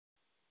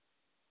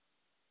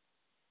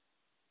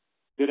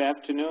Good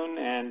afternoon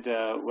and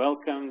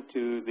welcome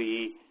to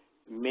the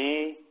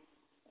May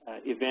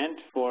event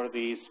for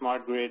the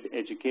Smart Grid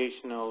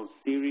Educational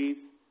Series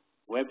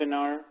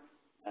webinar.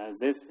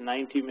 This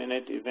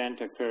 90-minute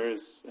event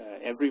occurs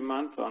every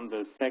month on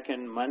the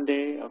second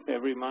Monday of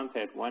every month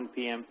at 1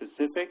 p.m.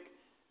 Pacific.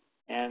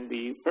 And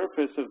the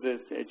purpose of this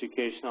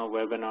educational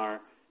webinar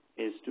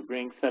is to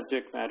bring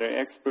subject matter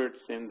experts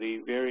in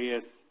the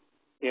various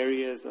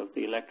areas of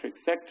the electric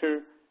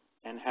sector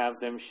and have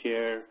them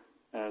share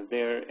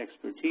their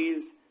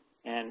expertise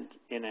and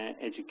in an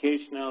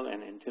educational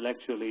and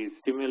intellectually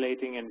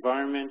stimulating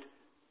environment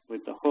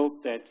with the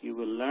hope that you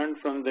will learn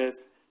from this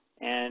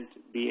and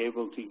be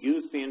able to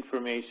use the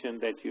information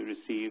that you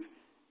receive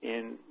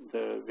in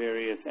the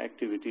various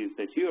activities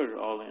that you are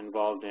all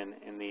involved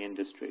in the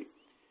industry.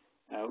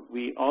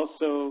 We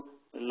also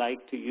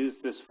like to use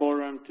this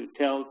forum to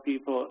tell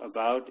people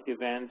about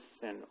events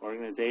and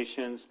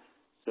organizations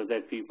so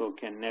that people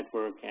can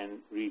network and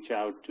reach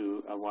out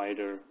to a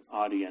wider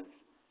audience.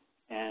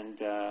 And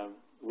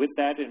with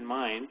that in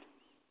mind,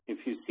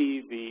 if you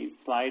see the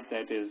slide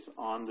that is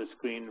on the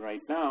screen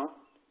right now,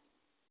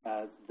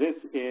 this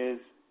is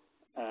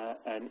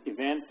an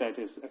event that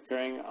is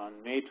occurring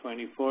on May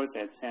 24th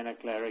at Santa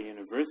Clara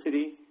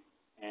University,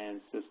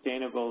 and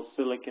Sustainable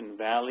Silicon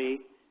Valley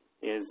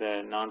is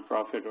a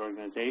nonprofit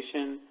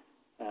organization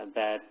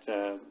that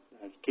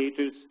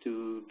caters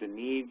to the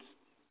needs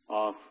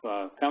of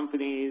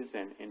companies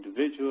and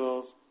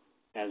individuals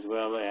as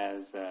well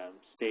as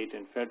state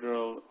and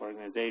federal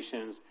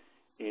organizations.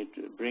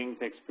 It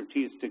brings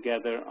expertise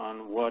together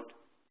on what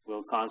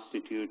will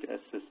constitute a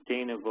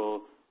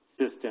sustainable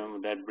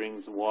system that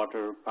brings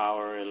water,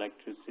 power,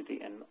 electricity,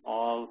 and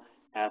all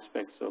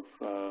aspects of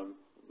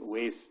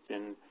waste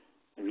and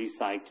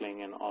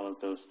recycling and all of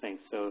those things.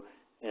 So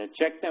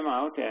check them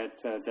out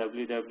at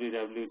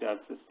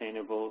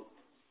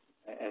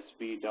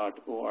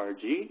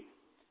www.sustainablesb.org.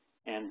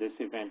 And this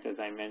event, as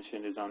I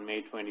mentioned, is on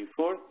May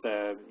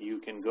 24th. You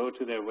can go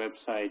to their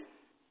website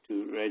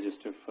to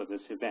register for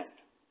this event.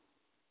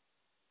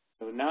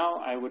 So now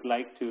I would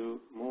like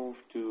to move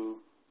to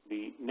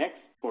the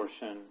next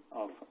portion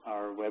of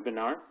our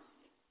webinar,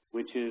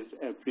 which is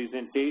a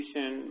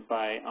presentation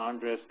by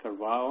Andres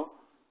Carvalho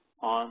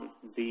on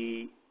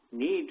the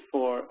need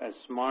for a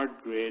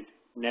smart grid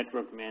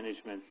network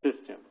management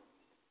system.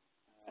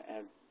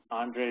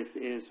 Andres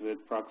is with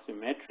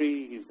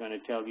Proximetry. He's going to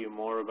tell you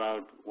more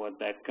about what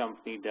that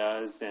company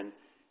does, and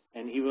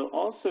he will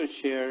also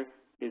share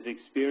his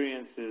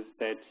experiences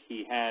that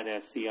he had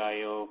as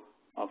CIO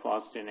of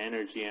Austin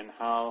Energy and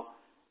how,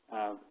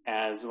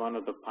 as one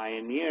of the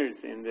pioneers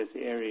in this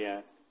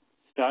area,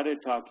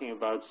 started talking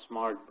about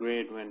smart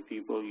grid when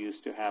people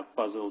used to have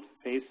puzzled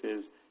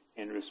faces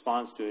in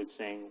response to it,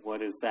 saying,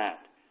 what is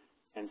that?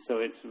 And so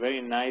it's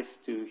very nice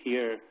to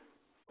hear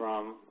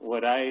from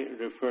what I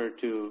refer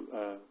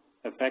to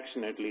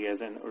affectionately as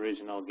an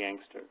original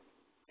gangster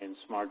in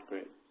smart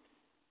grid.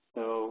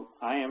 So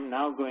I am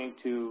now going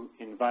to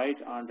invite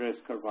Andres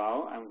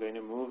Carvalho. I'm going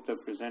to move the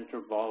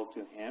presenter ball to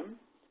him,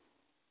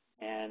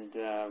 and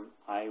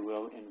I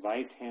will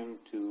invite him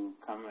to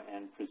come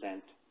and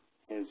present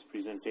his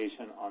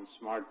presentation on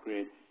smart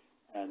grid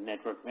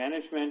network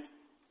management.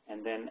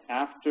 And then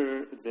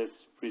after this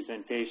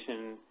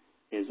presentation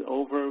is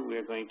over,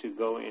 we're going to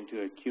go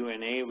into a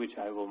Q&A, which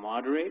I will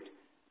moderate,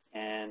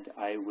 and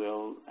I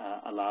will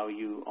allow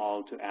you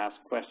all to ask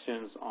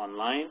questions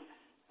online.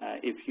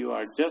 If you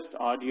are just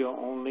audio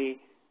only,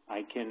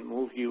 I can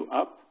move you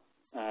up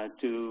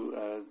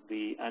to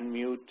the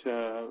unmute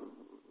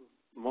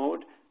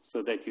mode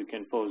so that you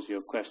can pose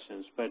your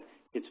questions. But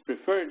it's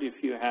preferred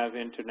if you have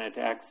internet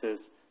access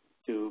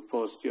to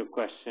post your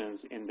questions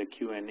in the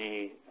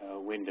Q&A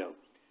window.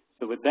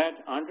 So with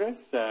that, Andres,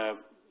 the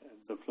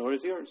floor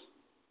is yours.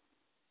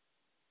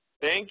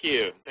 Thank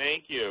you.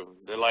 Thank you.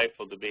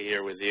 Delightful to be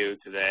here with you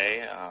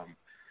today.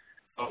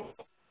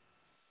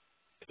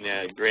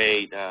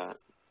 Great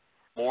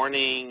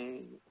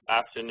morning,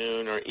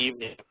 afternoon, or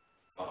evening.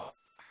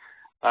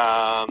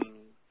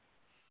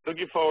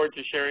 Looking forward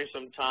to sharing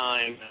some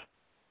time.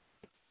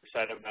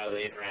 Excited about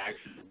the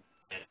interaction.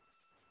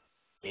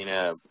 Being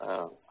a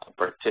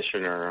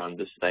practitioner on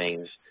these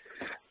things.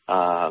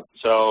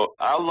 So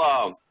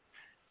I'll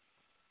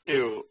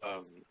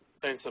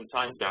spend some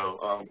time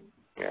though.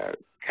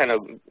 Kind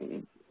of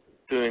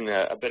doing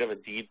a bit of a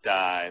deep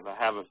dive. I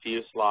have a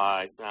few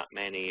slides, not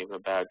many,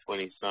 about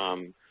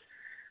 20-some,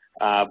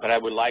 but I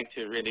would like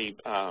to really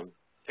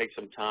take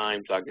some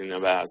time talking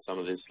about some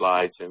of these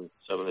slides and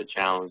some of the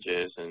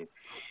challenges and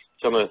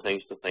some of the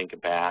things to think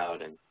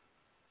about and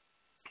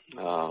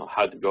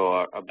how to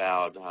go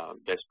about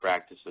best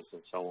practices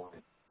and so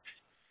on.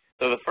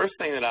 So the first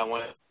thing that I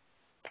want to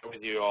share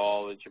with you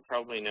all is you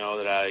probably know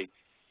that I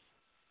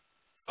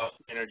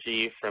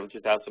Energy from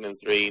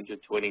 2003 to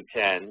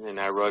 2010, and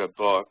I wrote a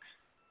book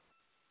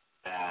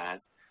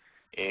that,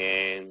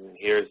 and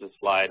here's the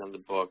slide on the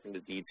book and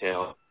the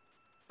detail.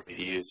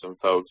 Review some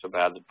folks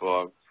about the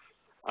book.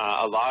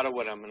 A lot of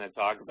what I'm going to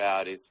talk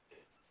about is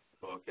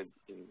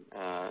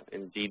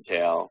in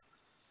detail,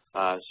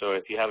 So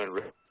if you haven't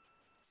read,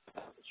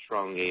 I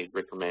strongly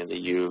recommend that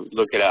you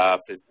look it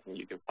up.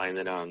 You can find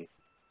it on,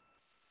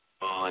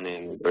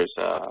 and there's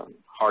a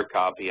hard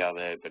copy of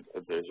it,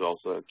 but there's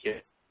also a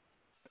kit.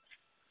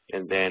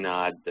 And then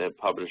at the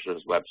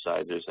publisher's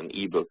website, there's an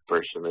ebook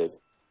version of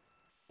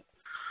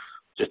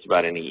just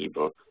about any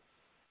ebook.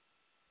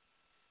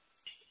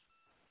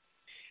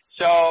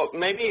 So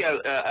maybe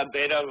a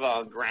bit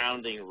of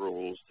grounding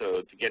rules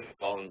to get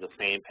all on the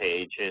same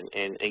page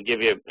and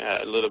give you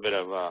a little bit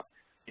of a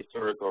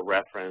historical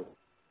reference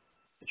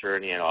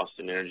journey at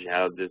Austin Energy,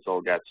 how this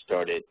all got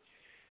started.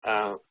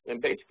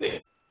 And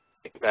basically,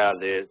 think about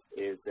this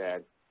is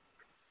that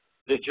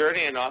the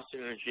journey in Austin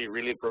Energy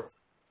really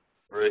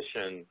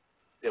fruition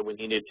that we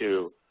needed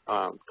to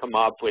come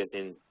up with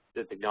in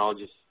the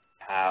technology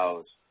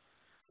house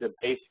that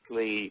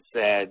basically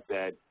said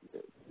that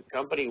the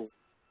company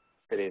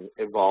in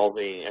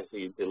evolving as a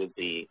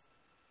utility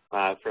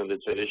from the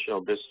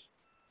traditional business,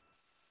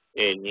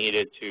 it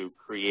needed to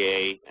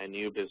create a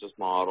new business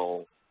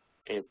model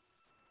and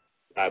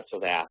types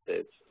of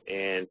assets.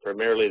 And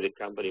primarily the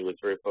company was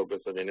very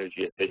focused on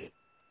energy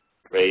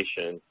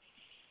efficiency,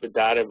 but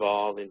that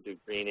evolved into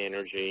green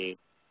energy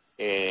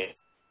and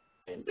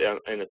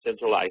in a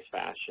centralized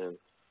fashion.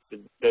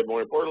 But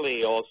more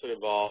importantly, it also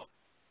evolved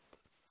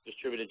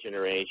distributed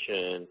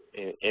generation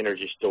and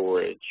energy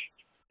storage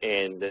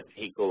and the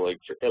vehicle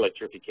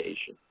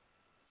electrification.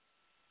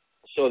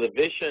 So the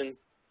vision,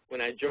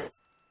 when I joined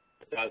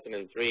in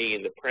 2003,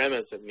 and the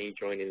premise of me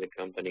joining the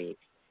company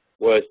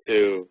was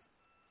to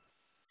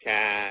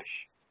cash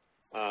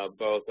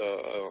both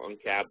on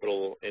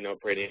capital and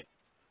operating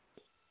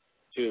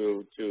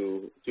to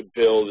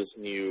build this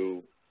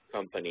new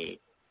company,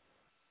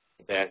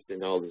 invest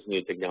in all these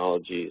new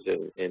technologies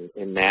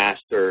and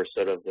master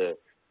sort of the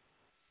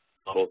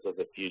models of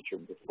the future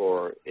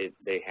before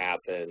they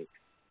happen,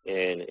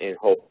 and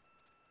hope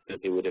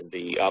that they wouldn't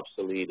be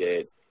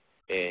obsoleted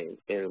and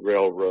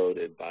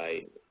railroaded by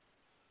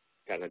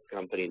kind of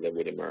company that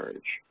would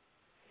emerge.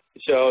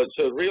 So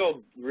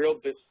real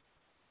business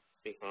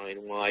behind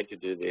why to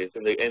do this,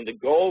 and the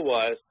goal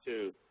was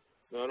to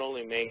not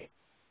only make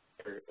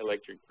our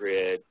electric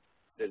grid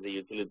that the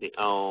utility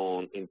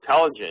own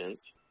intelligent,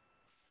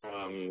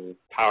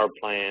 power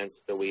plants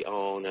that we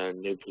own on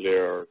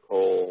nuclear,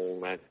 coal,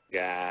 natural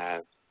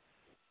gas,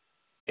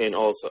 and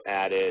also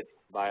added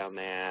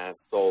biomass,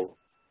 solar,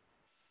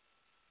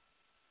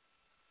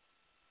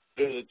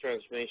 the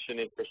transmission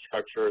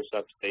infrastructure,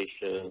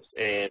 substations,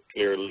 and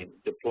clearly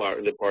the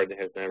part that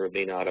has never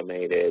been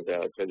automated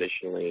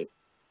traditionally,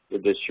 the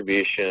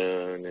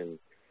distribution and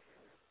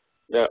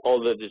all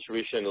the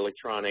distribution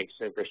electronics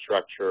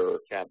infrastructure,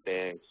 cap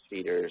banks,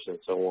 feeders, and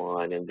so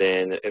on, and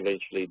then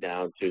eventually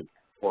down to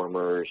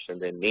transformers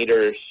and then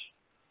meters.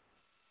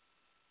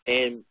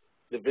 And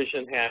the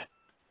vision had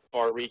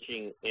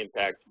far-reaching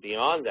impact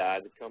beyond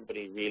that. The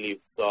company really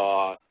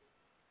saw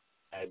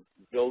that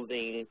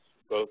buildings,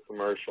 both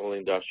commercial,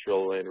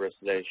 industrial, and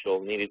residential,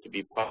 needed to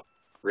be part of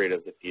the grid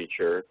of the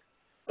future.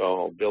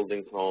 So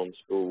buildings, homes,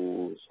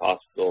 schools,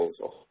 hospitals,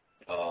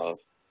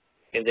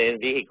 and then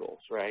vehicles,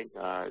 right?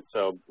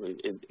 So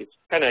it's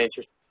kind of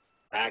interesting.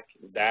 Back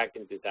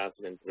in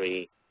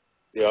 2003,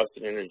 the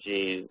Austin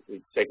Energy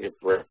executive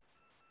were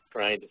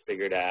trying to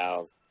figure it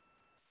out,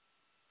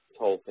 this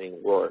whole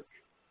thing work.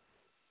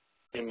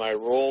 And my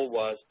role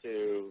was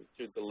to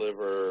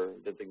deliver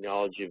the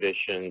technology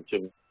vision to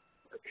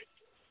work.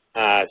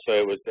 So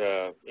it was,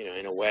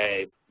 in a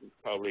way,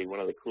 probably one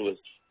of the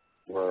coolest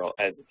world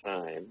at the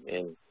time,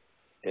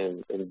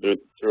 and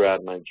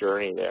throughout my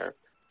journey there.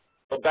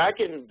 But back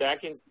in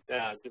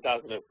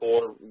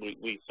 2004,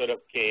 we sort of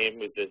came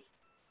with this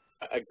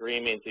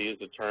agreement to use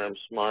the term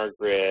smart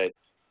grid,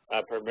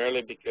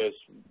 primarily because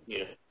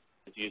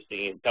it's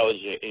using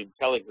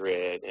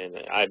IntelliGrid, and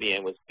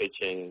IBM was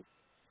pitching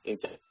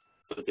into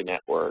the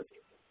network,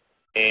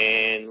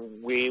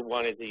 and we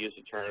wanted to use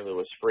a term that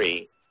was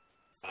free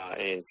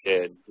and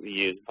could be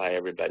used by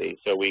everybody.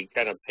 So we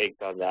kind of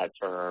picked on that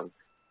term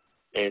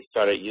and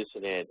started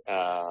using it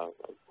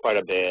quite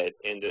a bit.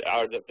 And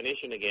our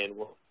definition again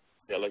was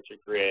the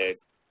electric grid,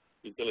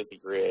 utility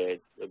grid,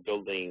 the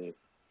buildings,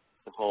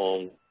 the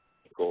home,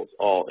 vehicles,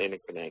 all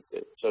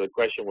interconnected. So the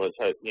question was,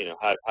 how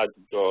to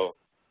go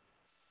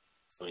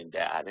doing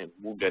that, and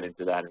we'll get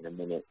into that in a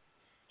minute.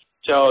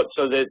 So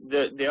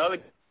the other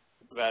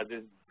about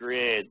this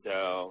grid,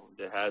 though,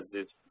 that has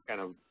this kind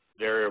of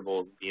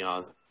variables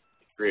beyond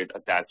the grid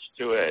attached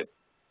to it,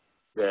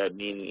 that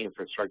meaning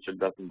infrastructure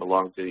doesn't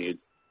belong to you,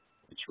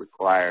 which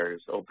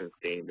requires open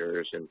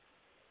standards and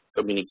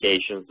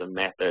communications and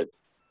methods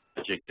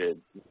that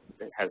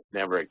has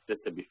never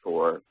existed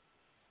before.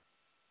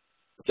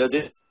 So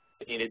this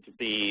needed to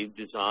be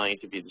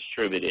designed to be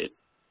distributed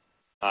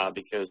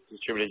because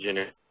distributed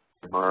generation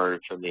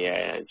emerged from the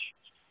edge.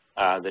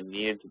 That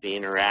needed to be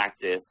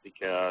interactive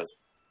because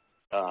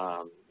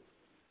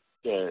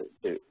the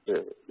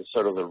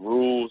sort of the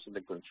rules and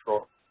the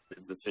control,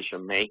 the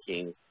decision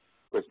making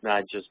was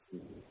not just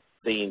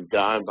being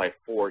done by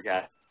four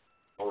guys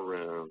in the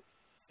room,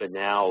 but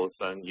now all of a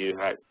sudden you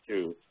had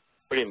to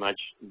pretty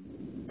much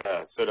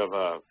sort of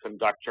a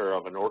conductor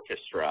of an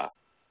orchestra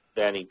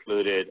that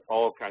included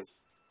all kinds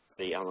of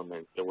the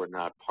elements that were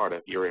not part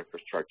of your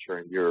infrastructure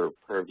and your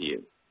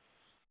purview.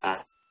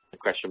 The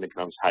question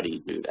becomes, how do you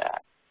do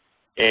that?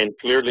 And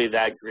clearly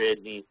that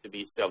grid needs to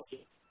be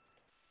self-contained,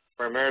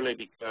 primarily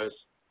because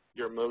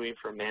you're moving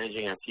from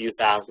managing a few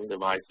thousand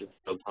devices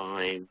real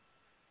time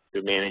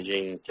to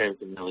managing tens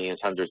of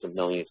millions, hundreds of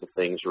millions of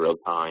things real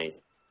time,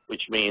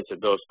 which means that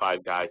those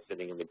 5 guys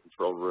sitting in the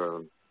control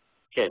room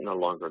can no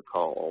longer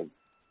call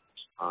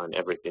on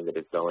everything that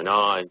is going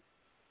on,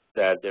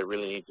 that they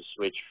really need to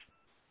switch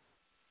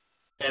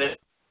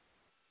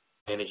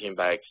managing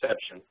by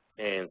exception,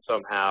 and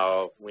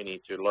somehow we need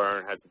to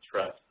learn how to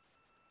trust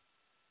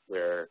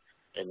where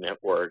and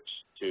networks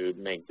to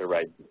make the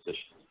right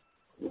decisions.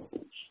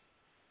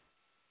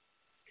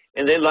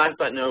 And then last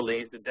but not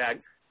least, that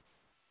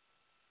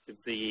to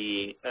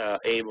be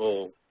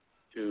able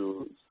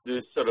to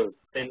do sort of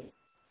thin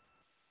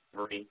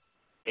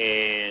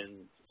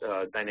and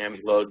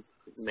dynamic load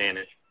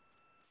management,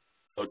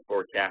 load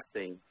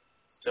forecasting,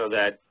 so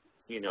that,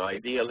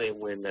 ideally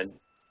when the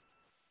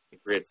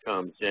grid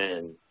comes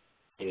in,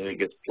 it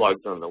gets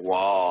plugged on the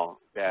wall,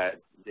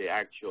 that the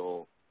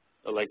actual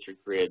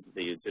electric grid,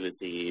 the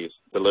utility is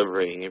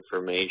delivering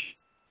information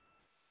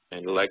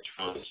and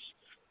electrons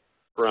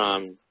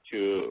from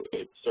to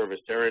its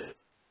service area.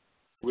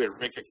 We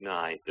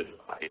recognize the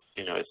device,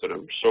 as sort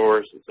of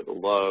source, as sort of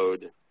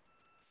load,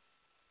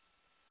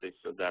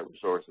 so that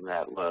resource and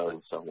that load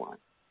and so on.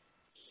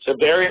 So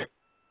very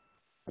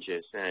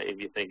just if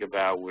you think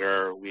about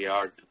where we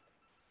are,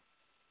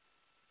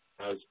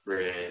 those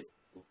grid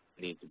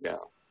need to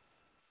go.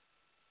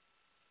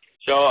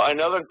 So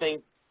another thing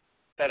to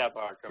set up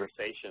our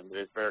conversation that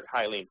is very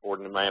highly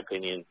important in my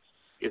opinion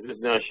is this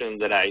notion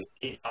that I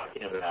keep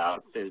talking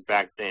about since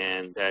back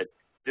then, that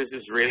this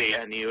is really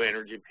a new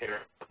energy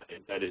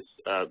paradigm that is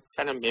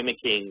kind of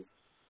mimicking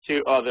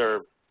 2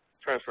 other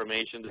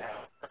transformations that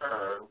have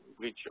occurred,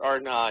 which are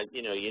not,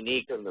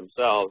 unique in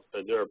themselves,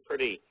 but they're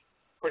pretty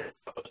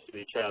close to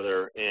each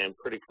other and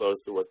pretty close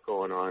to what's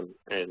going on,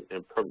 and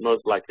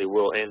most likely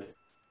will end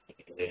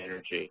in the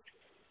energy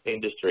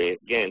industry.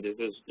 Again, this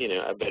is,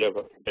 a bit of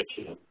a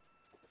prediction.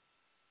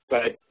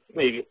 But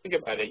if you think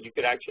about it, you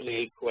could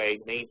actually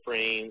equate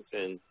mainframes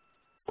and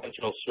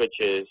central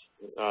switches,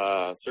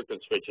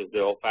 circuit switches, the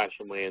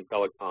old-fashioned way in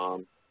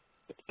telecom,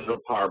 to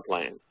power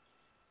plants.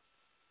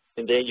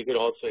 And then you could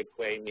also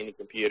equate mini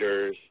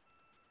computers,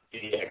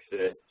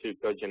 PDXs to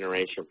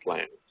cogeneration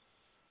plants.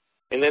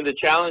 And then the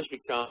challenge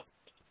becomes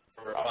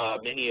for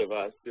many of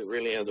us to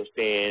really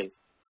understand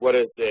what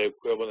is the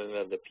equivalent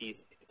of the PC,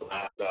 the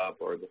laptop,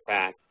 or the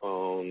fax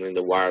phone and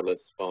the wireless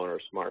phone or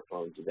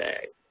smartphone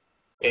today.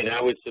 And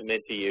I would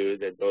submit to you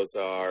that those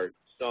are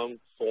some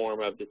form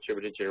of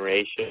distributed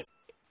generation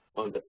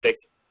on the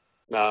fixed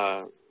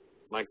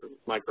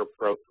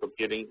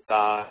micro-computing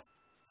side,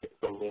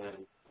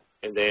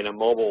 and then a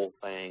mobile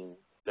thing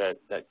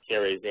that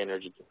carries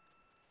energy.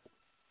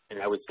 And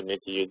I would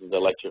submit to you that the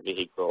electric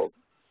vehicle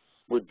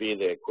would be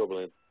the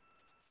equivalent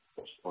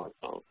of a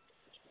smartphone.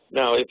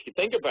 Now, if you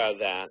think about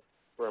that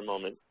for a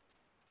moment,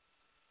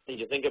 and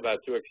you think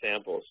about 2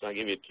 examples, and I'll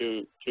give you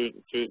two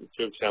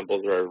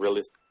examples that are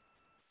really.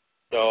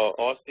 So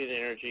Austin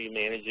Energy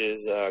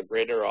manages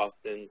Greater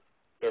Austin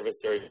service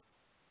area,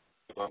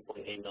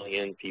 1.8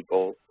 million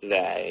people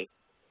today,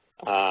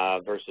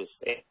 versus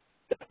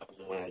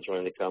 8,000 when I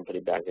joined the company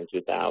back in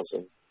 2000.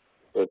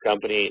 So the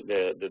company,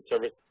 the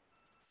service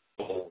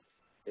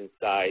in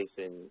size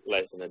in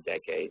less than a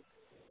decade.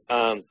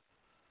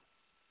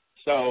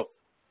 So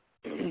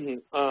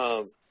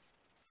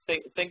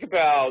think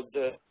about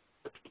the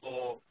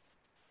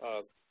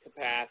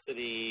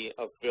capacity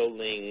of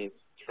buildings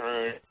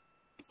turned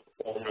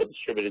form of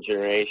distributed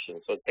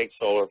generation. So take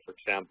solar, for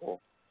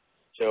example.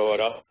 So at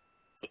a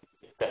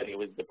study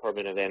with the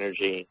Department of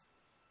Energy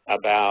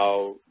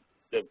about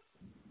the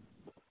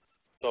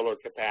solar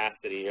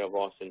capacity of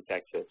Austin,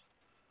 Texas,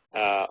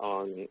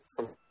 and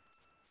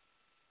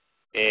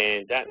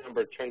that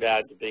number turned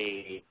out to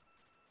be.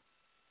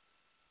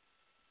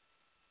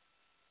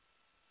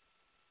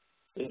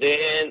 And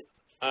then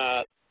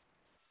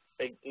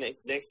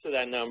next to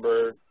that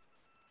number,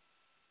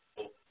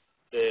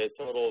 the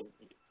total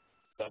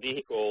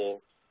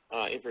vehicle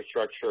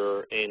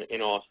infrastructure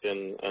in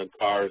Austin,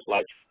 cars,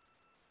 like,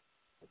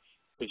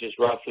 which is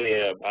roughly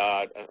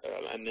about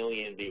a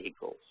million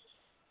vehicles.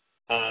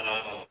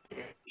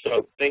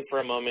 So think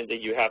for a moment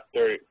that you have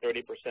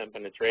 30%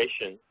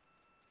 penetration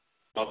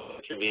of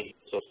electric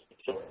vehicles.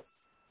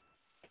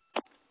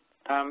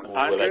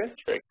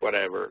 Electric,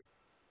 whatever.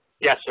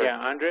 Yes, sir. Yeah,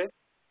 Andre,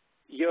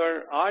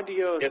 your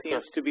audio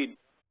seems to be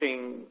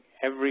dropping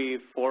every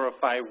 4 or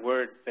 5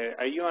 words.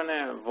 Are you on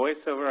a voice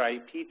over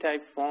IP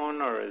type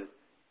phone or a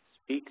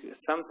speaker?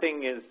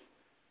 Something is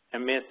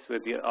amiss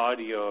with the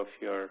audio if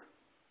you're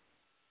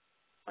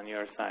on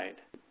your side.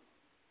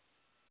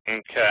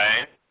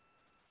 Okay.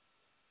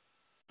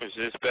 Is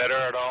this better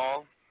at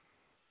all?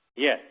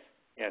 Yes,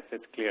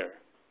 it's clear.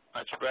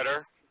 Much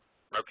better?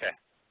 Okay.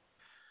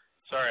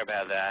 Sorry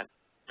about that.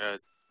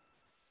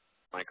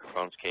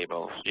 microphones,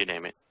 cables, you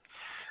name it.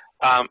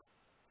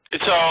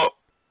 So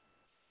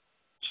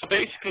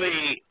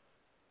basically,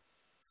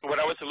 what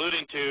I was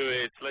alluding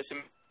to is less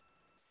than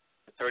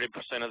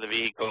 30% of the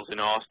vehicles in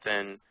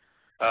Austin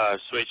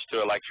switch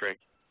to electric.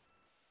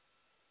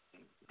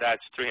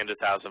 That's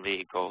 300,000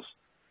 vehicles.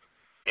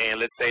 And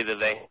let's say that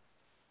they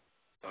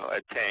have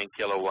a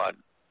 10-kilowatt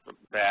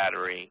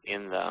battery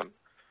in them.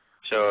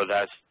 So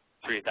that's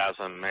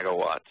 3,000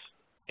 megawatts.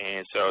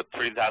 And so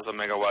 3,000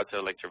 megawatts of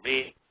electric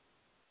vehicle,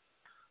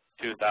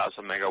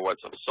 2,000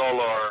 megawatts of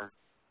solar,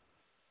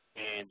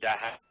 and that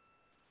has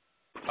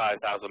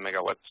 5,000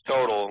 megawatts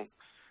total,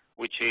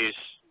 which is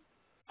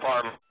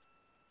far more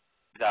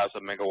than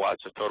 1,000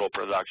 megawatts of total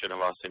production of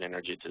Austin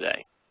energy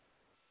today.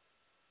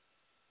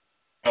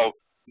 So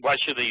what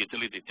should the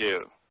utility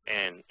do?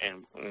 And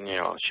you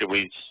know, should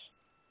we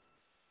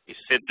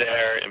sit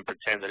there and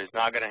pretend that it's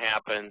not going to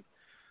happen,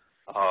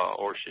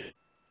 or should we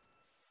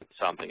do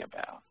something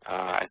about?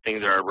 I think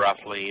there are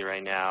roughly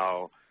right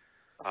now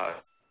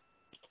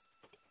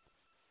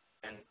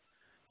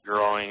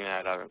growing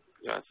at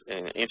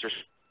an interest.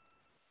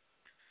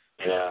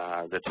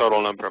 The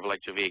total number of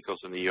electric vehicles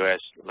in the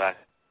U.S.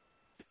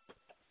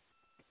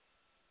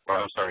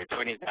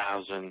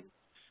 20,000.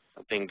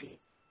 I think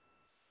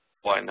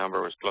the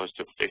number was close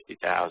to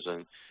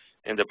 50,000,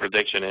 and the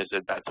prediction is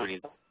that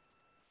 20,000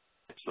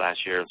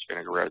 last year is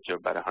going to grow to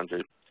about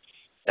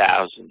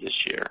 100,000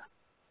 this year.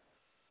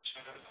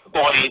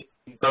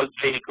 Those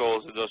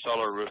vehicles, those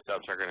solar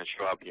rooftops are going to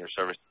show up in your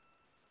service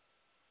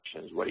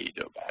stations. What do you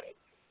do about it?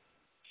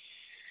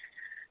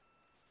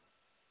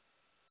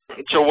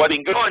 So what is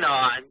going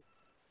on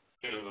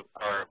to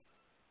our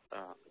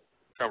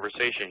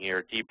conversation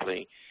here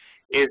deeply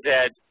is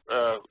that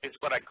it's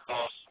what I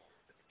call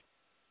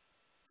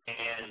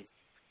and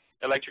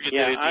electric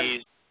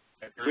utilities.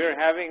 We're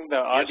having the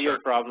audio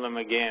problem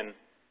again.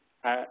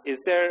 Is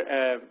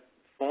there a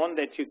phone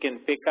that you can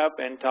pick up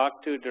and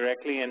talk to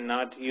directly and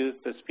not use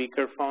the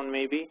speaker phone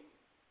maybe?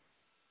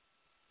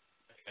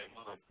 Okay,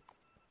 hold on.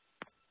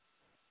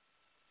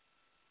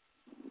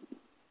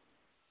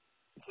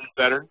 Is this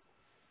better?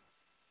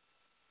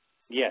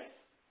 Yes.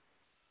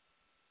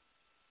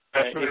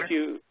 If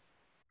you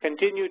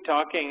continue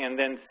talking and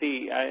then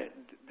see,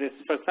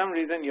 for some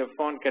reason your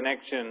phone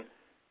connection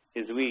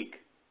is weak.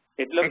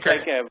 It looks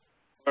like a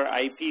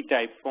IP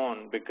type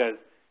phone because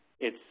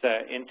it's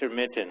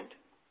intermittent.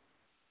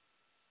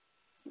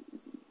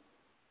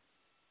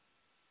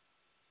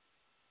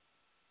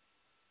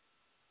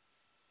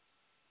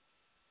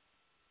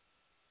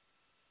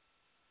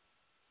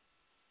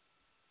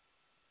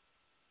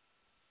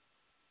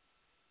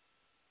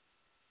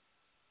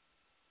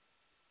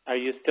 Are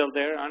you still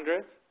there,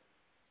 Andres?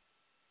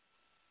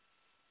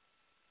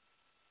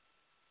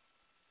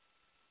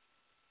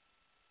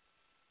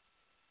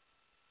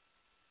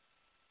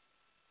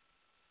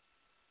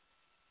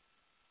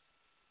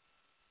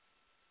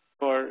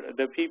 For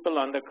the people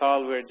on the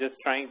call, we're just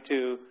trying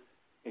to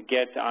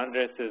get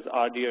Andres'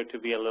 audio to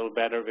be a little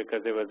better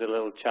because it was a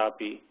little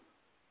choppy.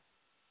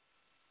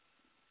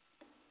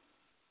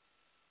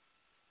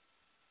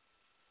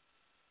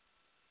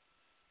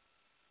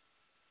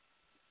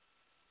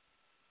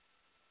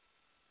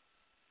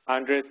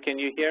 Andres, can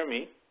you hear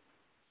me?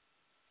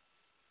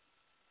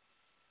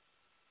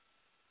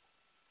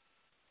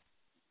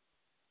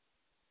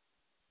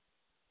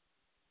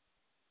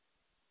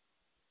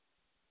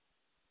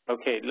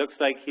 Okay, it looks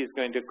like he's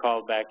going to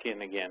call back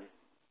in again.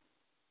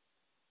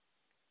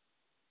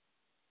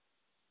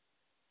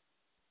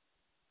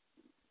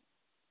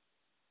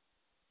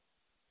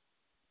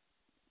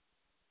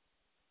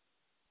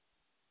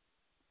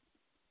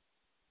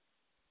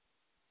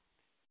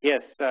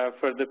 Yes,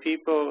 for the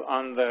people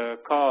on the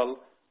call,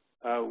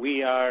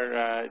 we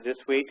are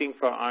just waiting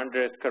for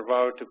Andres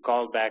Carvalho to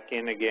call back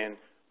in again,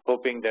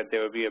 hoping that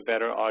there will be a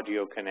better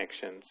audio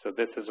connection. So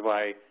this is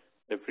why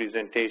the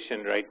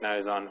presentation right now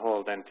is on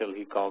hold until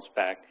he calls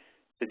back.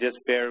 So just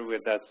bear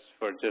with us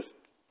for just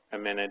a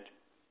minute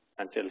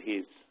until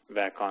he's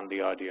back on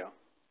the audio.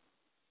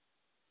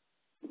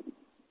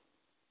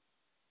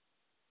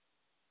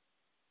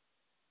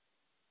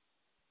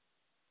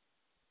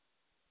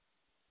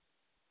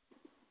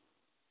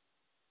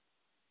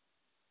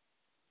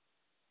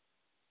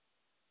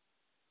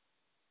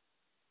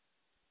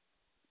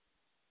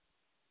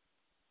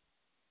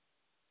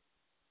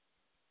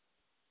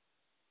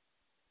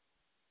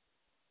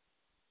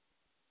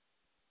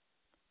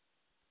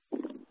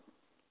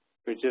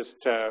 We're just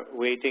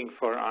waiting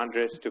for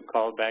Andres to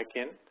call back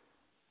in.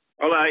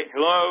 All right,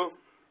 hello?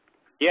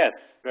 Yes,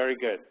 very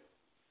good.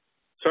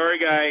 Sorry,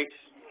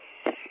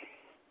 guys.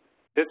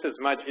 This is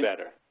much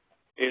better.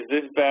 Is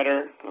this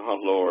better? Oh,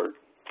 Lord.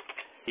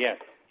 Yes,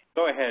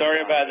 go ahead.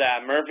 Sorry about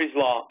that, Murphy's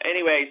Law.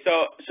 Anyway,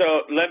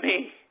 so let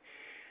me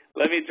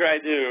try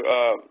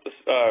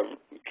to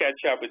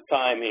catch up with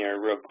time here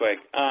real quick.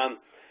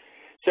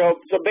 So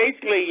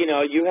basically, you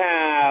know, you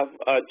have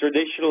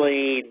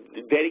traditionally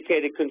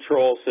dedicated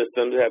control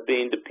systems that have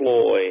been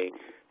deployed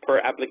per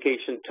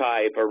application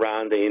type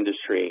around the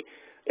industry.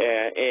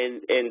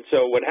 And And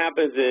so what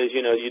happens is,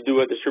 you know, you do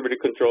a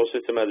distributed control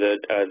system at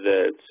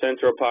the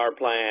central power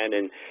plant,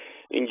 and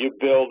you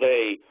build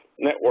a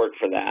network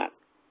for that.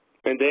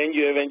 And then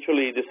you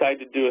eventually decide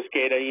to do a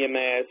SCADA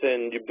EAMS,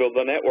 and you build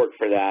a network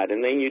for that.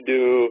 And then you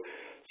do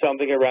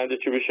something around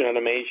distribution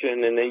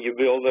automation, and then you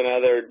build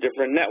another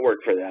different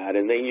network for that.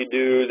 And then you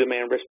do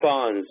demand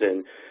response,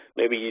 and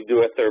maybe you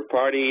do a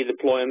third-party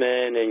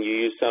deployment, and you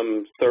use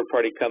some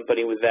third-party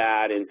company with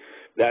that, and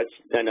that's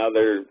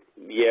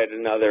yet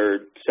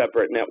another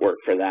separate network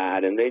for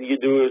that. And then you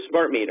do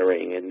smart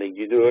metering, and then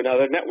you do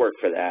another network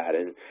for that.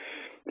 And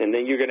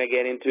then you're going to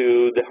get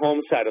into the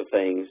home side of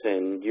things,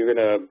 and you're going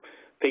to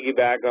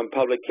piggyback on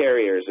public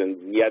carriers,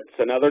 and yet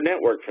another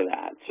network for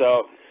that.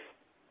 So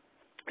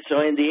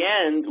in the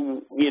end,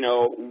 you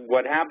know,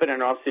 what happened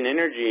in Austin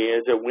Energy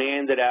is that we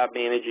ended up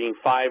managing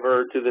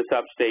fiber to the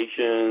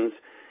substations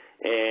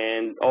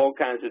and all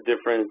kinds of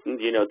different,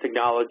 you know,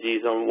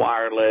 technologies on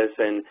wireless,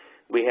 and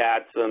we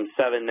had some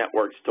 7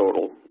 networks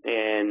total.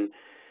 And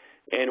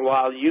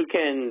while you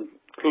can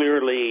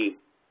clearly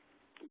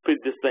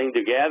put this thing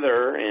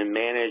together and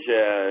manage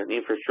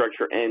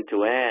infrastructure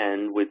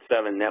end-to-end with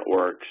 7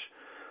 networks,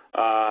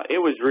 it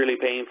was really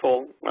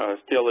painful,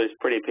 still is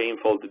pretty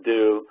painful to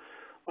do.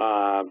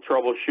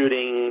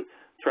 Troubleshooting,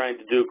 trying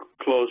to do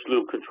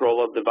closed-loop control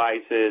of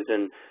devices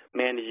and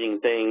managing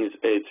things,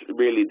 it's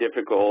really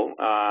difficult.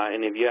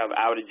 And if you have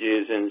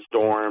outages and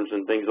storms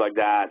and things like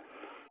that,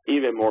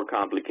 even more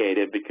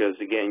complicated because,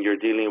 again, you're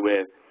dealing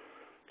with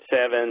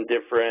 7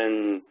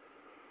 different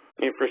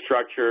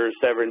infrastructures,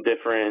 7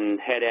 different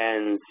head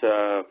ends,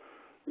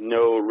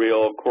 no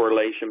real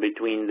correlation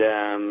between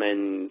them,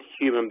 and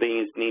human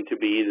beings need to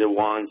be the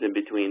ones in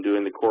between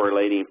doing the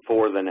correlating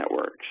for the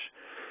networks.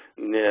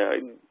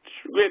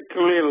 It's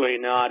clearly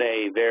not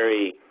a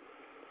very,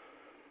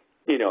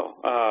 you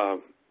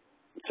know,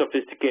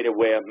 sophisticated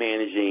way of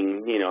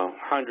managing, you know,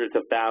 hundreds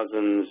of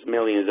thousands,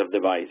 millions of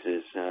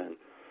devices.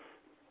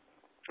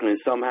 And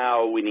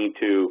somehow we need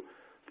to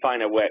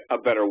find a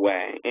better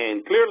way.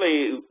 And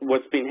clearly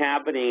what's been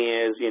happening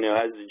is, you know,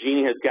 as the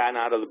genie has gotten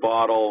out of the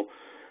bottle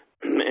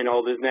and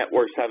all these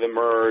networks have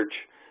emerged,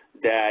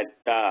 that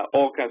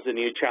all kinds of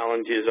new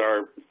challenges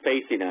are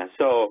facing us.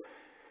 So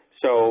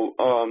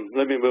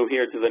let me move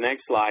here to the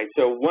next slide.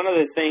 So one of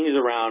the things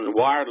around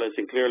wireless,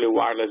 and clearly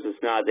wireless is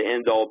not the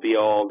end-all,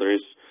 be-all.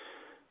 There's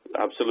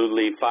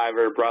absolutely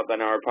fiber,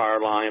 broadband or power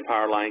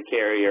line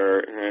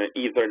carrier,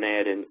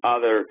 Ethernet, and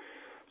other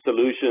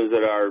solutions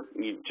that are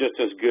just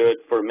as good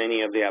for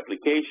many of the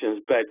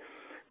applications. But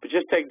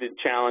just take the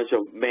challenge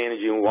of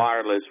managing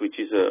wireless, which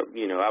is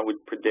I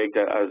would predict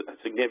a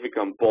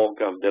significant bulk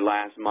of the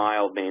last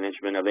mile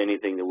management of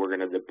anything that we're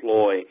going to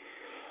deploy.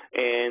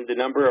 And the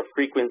number of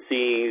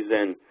frequencies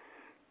and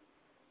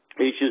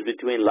issues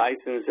between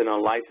licensed and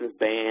unlicensed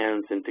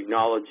bands and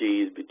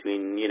technologies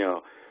between, you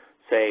know,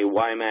 say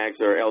WiMAX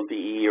or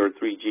LTE or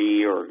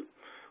 3G or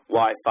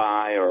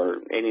Wi-Fi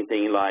or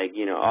anything like,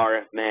 you know,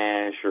 RF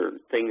mesh or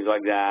things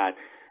like that.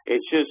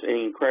 It's just an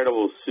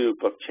incredible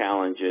soup of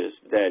challenges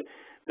that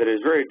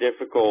is very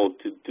difficult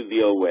to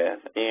deal with.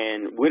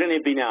 And wouldn't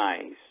it be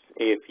nice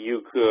if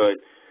you could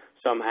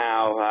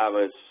somehow have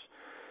a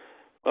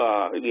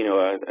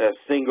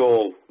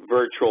single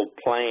virtual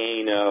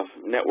plane of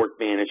network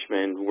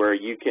management where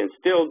you can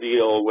still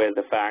deal with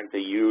the fact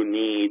that you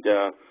need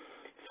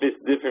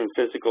different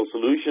physical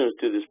solutions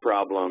to these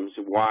problems,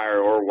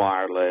 wire or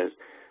wireless,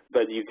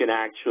 but you can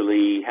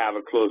actually have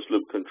a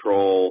closed-loop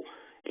control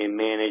and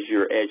manage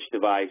your edge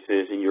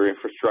devices and your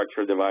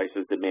infrastructure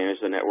devices that manage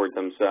the network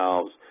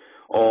themselves,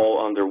 all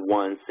under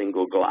one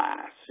single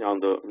glass,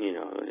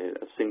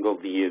 a single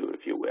view,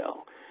 if you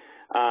will.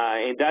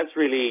 And that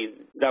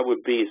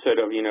would be sort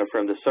of, you know,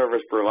 from the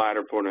service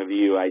provider point of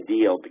view,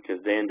 ideal, because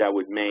then that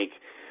would make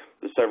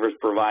the service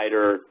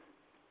provider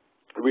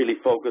really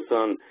focus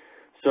on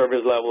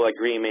service level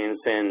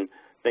agreements and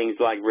things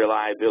like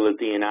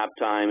reliability and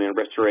uptime and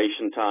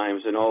restoration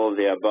times and all of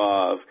the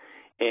above,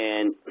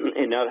 and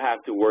not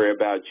have to worry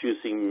about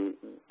choosing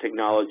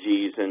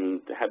technologies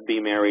and be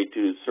married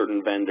to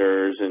certain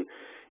vendors, and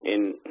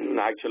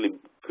actually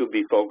could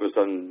be focused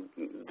on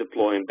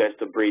deploying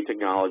best-of-breed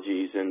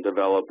technologies and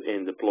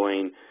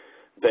deploying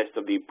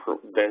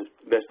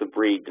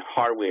best-of-breed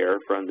hardware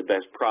from the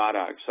best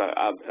products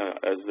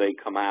as they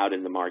come out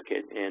in the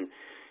market. And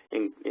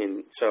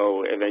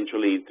so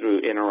eventually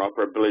through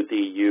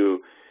interoperability,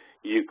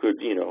 you could,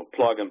 you know,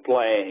 plug and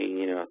play,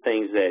 you know,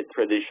 things that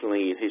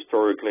traditionally,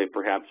 historically,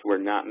 perhaps were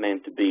not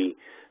meant to be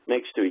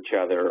next to each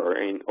other or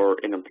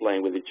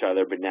interplaying with each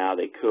other, but now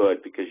they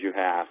could because you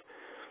have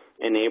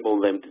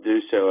enabled them to do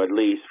so, at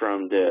least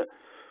from the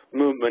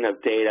movement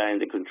of data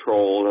and the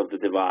control of the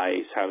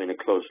device, having a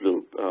closed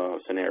loop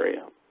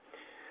scenario.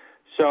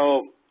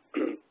 So,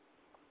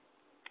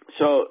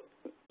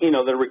 you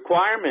know, the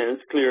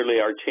requirements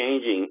clearly are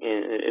changing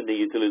in the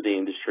utility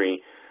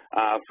industry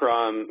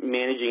from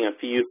managing a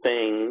few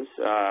things,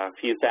 a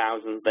few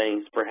thousand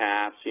things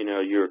perhaps, you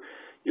know, your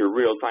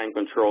real-time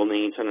control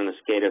needs on a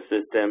SCADA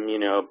system, you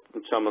know,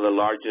 some of the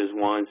largest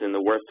ones in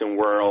the Western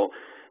world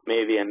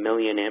maybe 1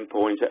 million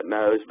endpoints at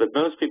most. But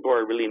most people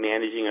are really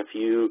managing a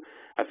few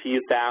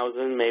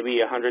thousand, maybe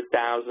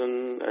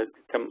 100,000,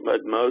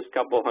 at most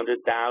couple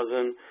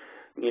 100,000,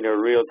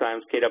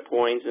 real-time SCADA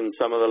points in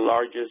some of the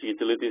largest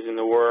utilities in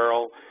the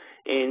world.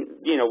 And,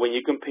 when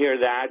you compare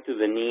that to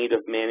the need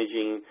of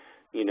managing,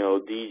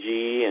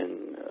 DG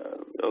and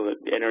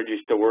energy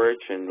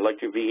storage and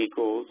electric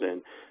vehicles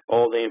and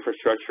all the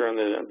infrastructure on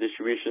the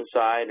distribution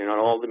side and on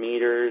all the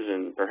meters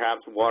and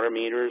perhaps water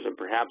meters and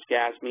perhaps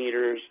gas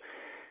meters,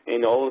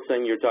 and all of a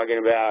sudden you're talking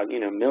about,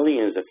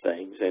 millions of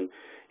things. And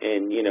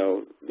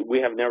we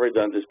have never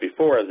done this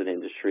before as an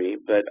industry,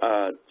 but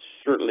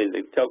certainly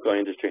the telco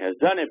industry has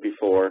done it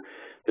before.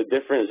 The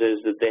difference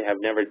is that they have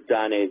never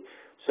done it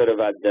sort of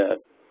at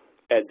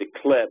the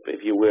clip, if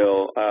you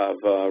will, of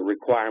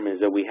requirements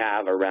that we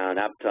have around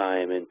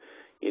uptime. And,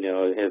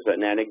 as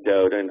an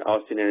anecdote, in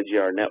Austin Energy,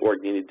 our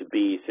network needed to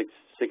be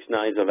six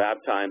nines of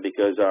uptime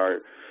because our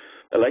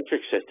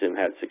electric system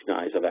had 6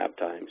 nines of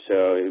uptime.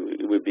 So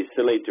it would be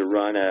silly to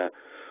run a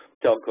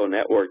telco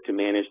network to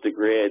manage the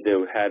grid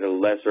that had a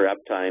lesser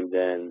uptime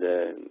than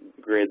the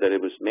grid that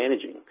it was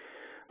managing.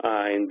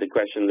 And the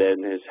question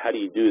then is, how do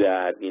you do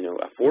that,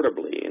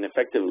 affordably and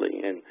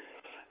effectively?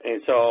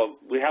 And so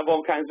we have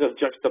all kinds of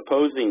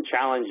juxtaposing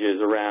challenges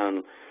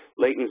around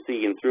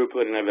latency and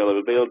throughput and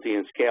availability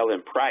and scale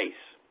and price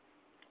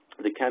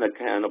that kind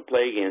of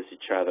play against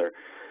each other.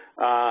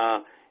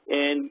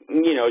 And,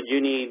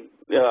 you need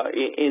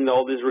in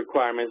all these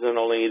requirements not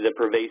only the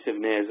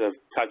pervasiveness of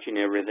touching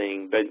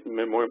everything, but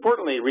more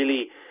importantly,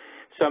 really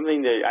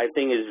something that I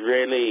think is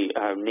really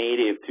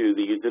native to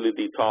the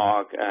utility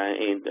talk,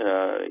 and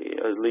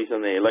at least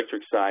on the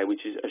electric side,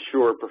 which is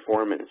assure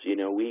performance.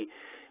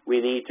 We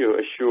need to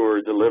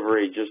assure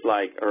delivery, just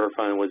like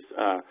Irfan was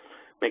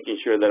making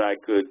sure that I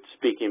could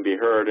speak and be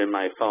heard and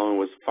my phone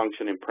was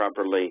functioning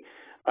properly.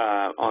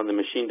 On the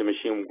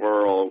machine-to-machine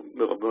world,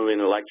 moving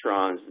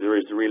electrons, there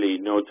is really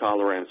no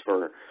tolerance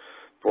for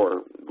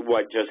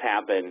what just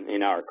happened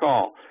in our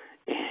call.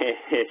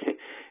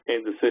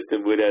 And the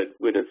system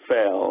would have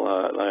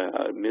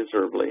failed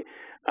miserably.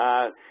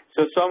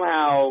 So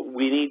somehow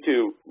we need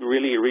to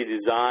really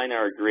redesign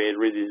our grid,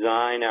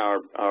 redesign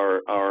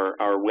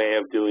our way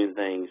of doing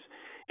things.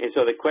 And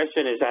so the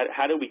question is,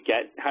 how do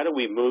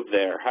we move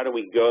there? How do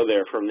we go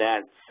there from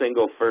that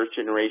single first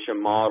generation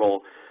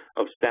model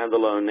of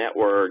standalone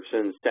networks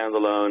and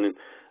standalone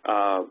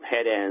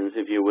head ends,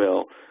 if you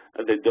will,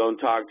 that don't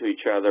talk to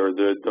each other,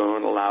 that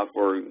don't allow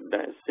for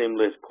that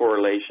seamless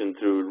correlation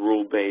through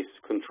rule-based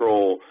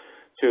control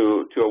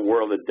to a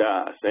world that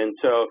does. And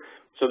so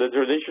the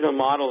traditional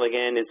model,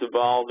 again, is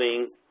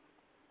evolving.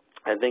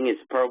 I think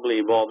it's probably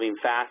evolving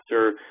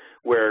faster,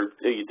 where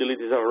the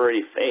utilities have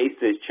already faced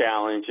this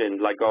challenge,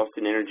 and like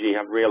Austin Energy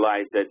have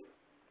realized that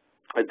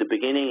at the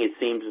beginning it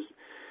seems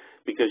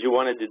because you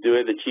wanted to do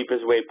it the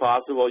cheapest way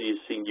possible,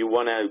 you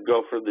want to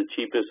go for the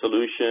cheapest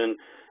solution,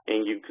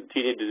 and you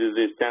continue to do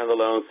this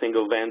standalone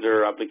single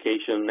vendor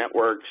application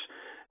networks,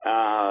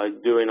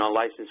 doing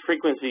unlicensed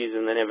frequencies,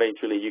 and then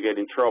eventually you get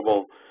in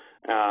trouble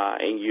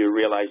and you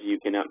realize you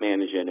cannot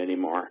manage it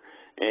anymore.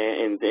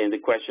 And the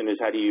question is,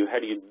 how do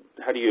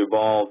you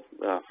evolve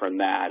from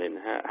that, and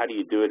how do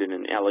you do it in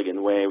an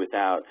elegant way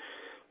without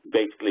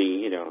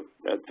basically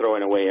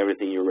throwing away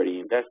everything you already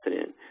invested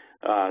in?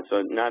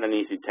 So not an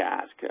easy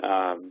task,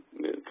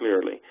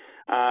 clearly.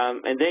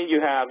 And then you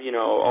have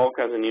all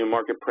kinds of new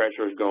market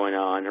pressures going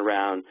on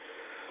around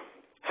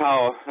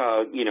how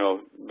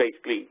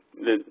basically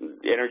the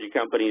energy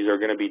companies are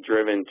going to be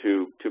driven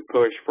to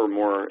push for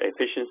more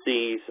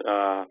efficiencies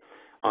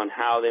on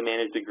how they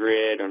manage the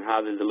grid, on how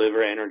they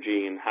deliver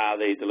energy, and how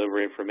they deliver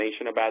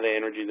information about the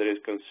energy that is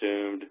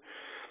consumed.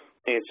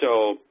 And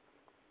so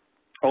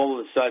all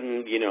of a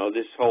sudden,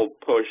 this whole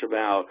push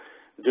about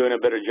doing a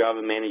better job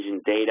of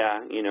managing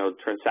data,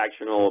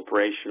 transactional,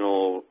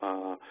 operational,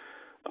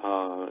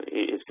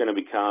 it's going to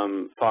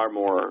become far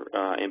more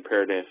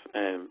imperative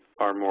and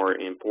far more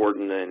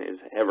important than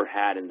it's ever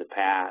had in the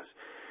past.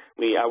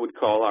 I would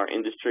call our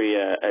industry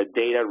a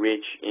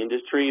data-rich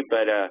industry,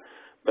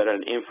 but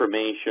an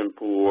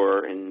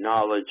information-poor and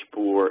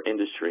knowledge-poor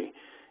industry.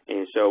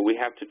 And so we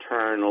have to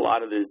turn a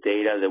lot of this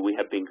data that we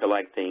have been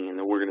collecting and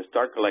that we're going to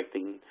start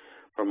collecting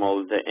from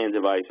all of the end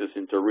devices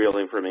into real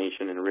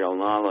information and real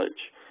knowledge.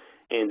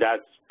 And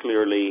that's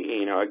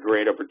clearly, a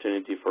great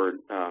opportunity for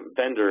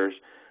vendors,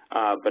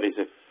 but it's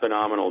a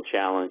phenomenal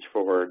challenge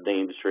for the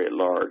industry at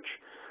large.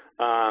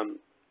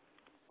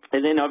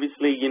 And then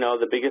obviously,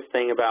 the biggest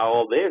thing about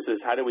all this is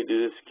how do we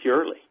do this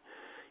securely?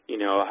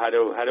 How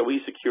do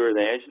we secure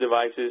the edge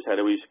devices? How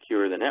do we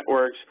secure the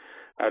networks?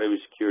 How do we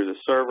secure the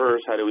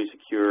servers? How do we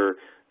secure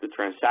the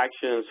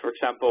transactions? For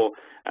example,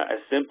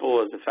 as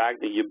simple as the fact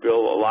that you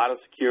build a lot of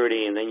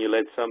security and then you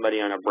let somebody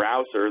on a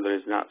browser that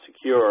is not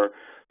secure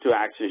to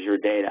access your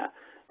data.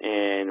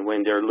 And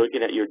when they're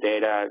looking at your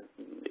data,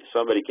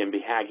 somebody can be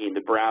hacking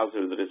the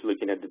browser that is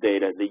looking at the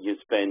data that you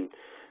spend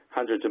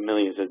hundreds of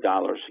millions of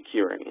dollars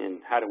securing.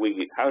 And how do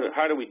we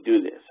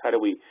do this? How do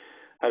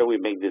we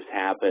make this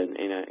happen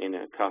in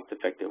a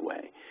cost-effective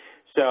way?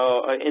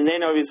 So, and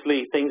then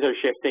obviously things are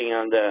shifting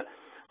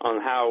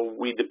on how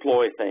we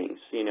deploy things,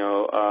 you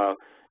know,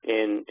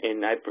 and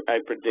I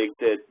predict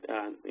that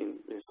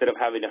instead of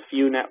having a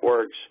few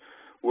networks,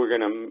 we're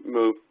going to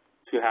move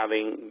to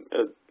having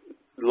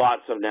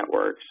lots of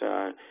networks,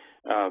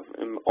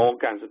 all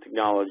kinds of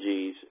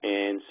technologies,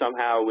 and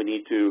somehow we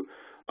need to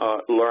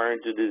learn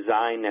to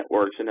design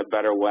networks in a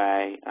better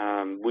way.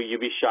 Will you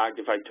be shocked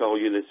if I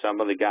told you that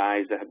some of the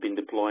guys that have been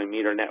deploying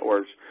meter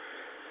networks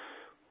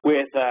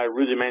with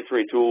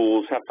rudimentary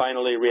tools have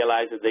finally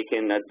realized that they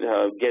can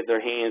get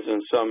their hands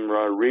on some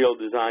real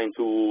design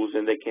tools,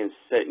 and they can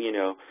set, you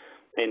know,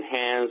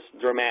 enhance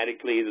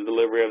dramatically the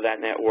delivery of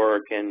that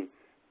network and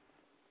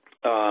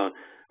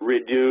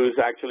reduce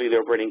actually the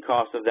operating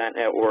cost of that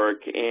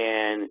network,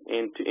 and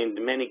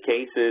in many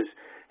cases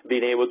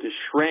being able to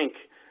shrink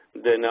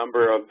the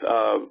number of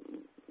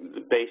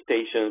base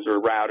stations or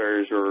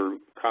routers or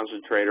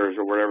concentrators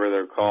or whatever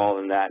they're called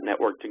in that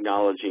network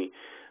technology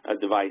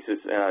devices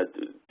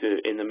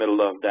in the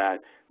middle of that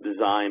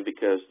design,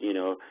 because, you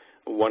know,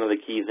 one of the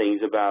key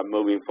things about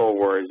moving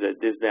forward is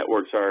that these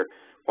networks are,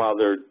 while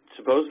they're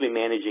supposedly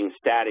managing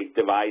static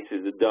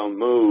devices that don't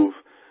move,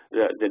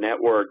 the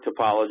network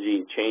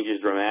topology changes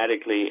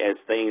dramatically as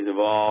things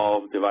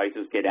evolve,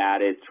 devices get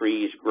added,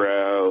 trees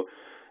grow,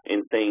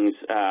 and things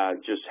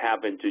just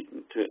happen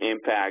to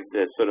impact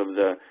the sort of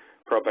the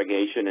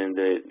propagation and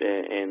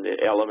the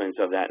elements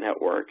of that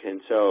network.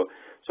 And so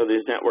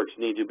these networks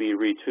need to be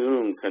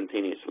retuned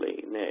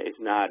continuously. It's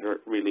not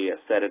really a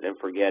set it and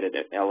forget it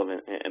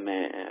element,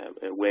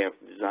 a way of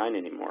design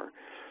anymore.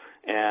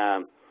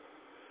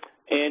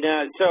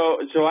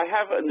 So I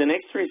have the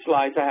next three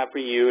slides I have for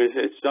you is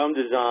some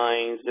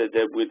designs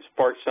that would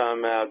spark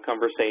some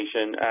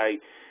conversation. I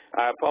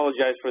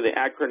apologize for the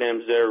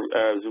acronyms.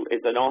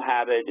 It's an old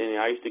habit, and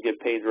I used to get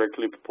paid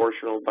directly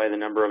proportional by the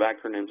number of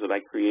acronyms that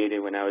I created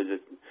when I was at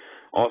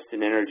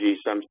Austin Energy,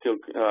 so I'm still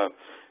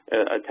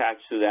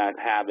attached to that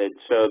habit.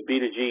 So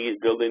B2G is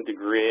building to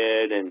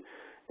grid, and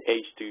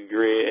H to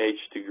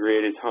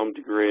grid is home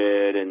to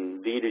grid,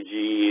 and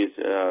V2G is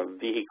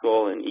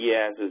vehicle, and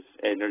ES is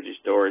energy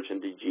storage,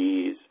 and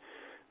DG is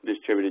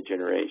distributed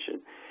generation.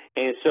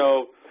 And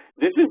so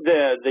this is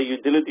the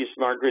utility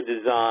smart grid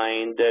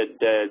design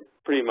that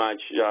pretty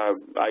much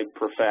I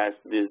profess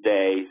these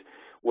days,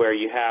 where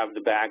you have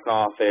the back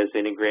office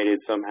integrated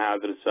somehow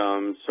to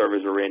some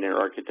service-oriented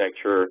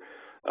architecture,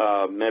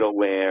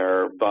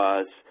 middleware,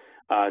 bus,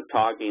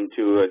 talking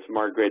to a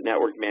smart grid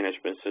network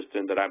management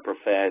system that I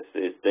profess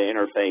is the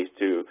interface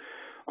to,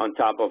 on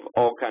top of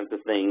all kinds of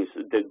things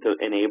that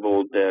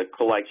enable the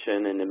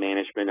collection and the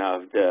management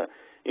of the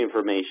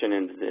information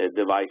and the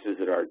devices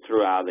that are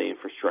throughout the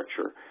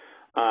infrastructure.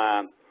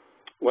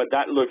 What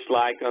that looks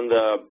like on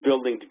the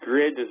building to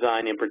grid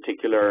design in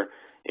particular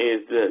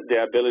is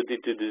the ability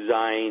to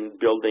design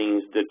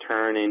buildings that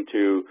turn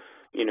into,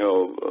 you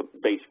know,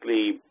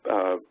 basically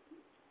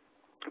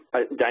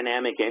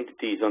dynamic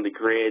entities on the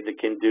grid that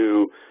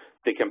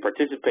can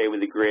participate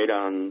with the grid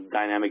on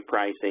dynamic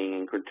pricing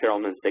and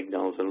curtailment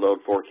signals and load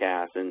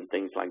forecasts and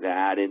things like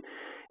that. And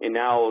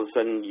now all of a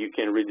sudden you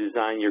can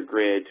redesign your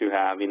grid to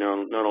have, you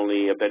know, not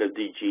only a bit of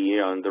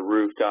DG on the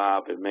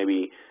rooftop and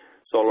maybe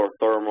solar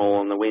thermal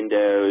on the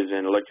windows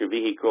and electric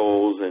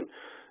vehicles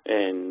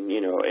and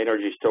you know,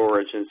 energy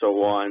storage and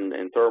so on,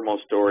 and thermal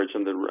storage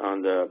on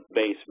the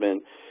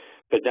basement.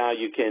 But now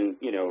you can,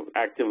 you know,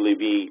 actively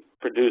be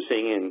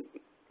producing and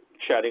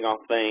shutting off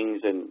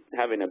things and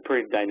having a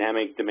pretty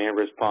dynamic demand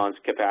response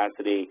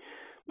capacity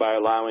by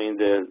allowing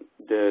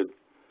the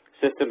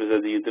systems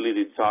of the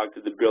utility to talk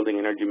to the building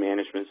energy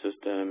management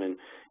system. And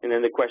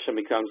then the question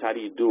becomes, how do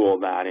you do all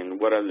that, and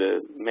what are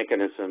the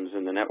mechanisms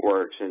and the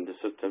networks and the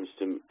systems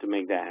to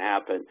make that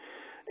happen?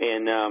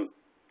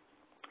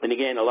 And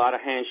again, a lot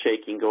of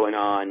handshaking going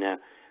on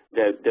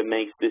that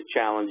makes these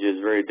challenges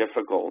very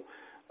difficult.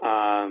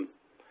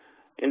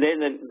 And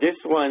then this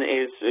one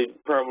is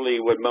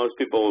probably what most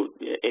people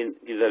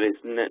that is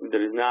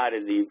not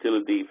in the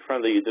utility,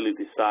 from the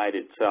utility side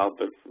itself,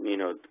 but, you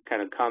know,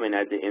 kind of coming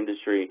at the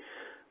industry.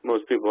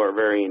 Most people are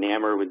very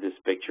enamored with this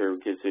picture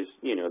because it's,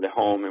 you know, the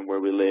home and where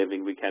we live,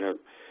 and we kind of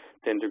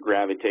tend to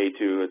gravitate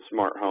to a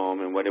smart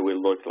home and what it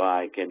will look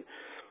like, and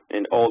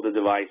all the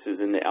devices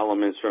and the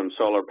elements from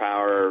solar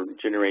power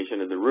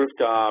generation at the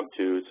rooftop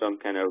to some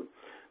kind of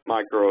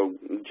micro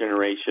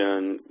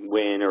generation,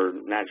 wind or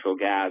natural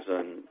gas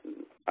on,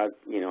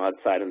 you know,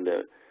 outside on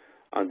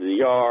the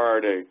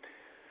yard. Or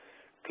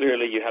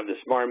clearly you have the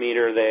smart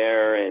meter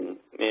there, and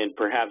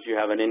perhaps you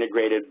have an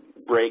integrated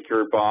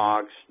breaker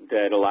box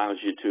that allows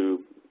you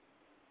to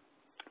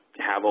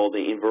have all the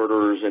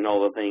inverters and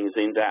all the things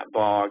in that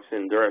box.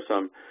 And there are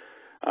some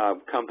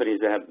companies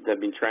that have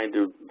been trying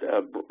to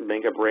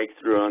make a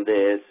breakthrough on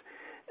this.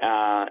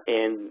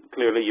 And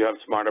clearly you have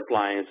smart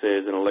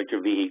appliances, an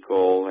electric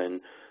vehicle, and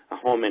a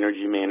home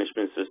energy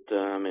management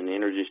system, and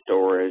energy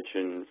storage,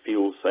 and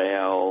fuel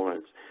cell,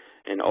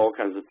 and all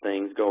kinds of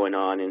things going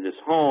on in this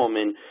home.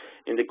 And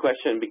the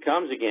question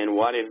becomes, again,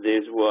 what if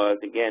this was,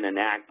 again, an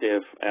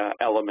active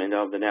element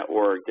of the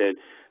network that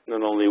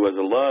not only was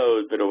a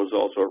load, but it was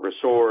also a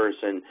resource,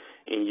 and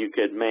you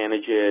could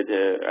manage it,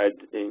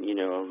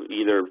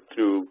 either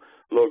through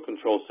load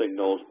control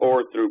signals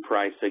or through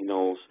price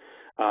signals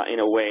in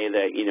a way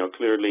that,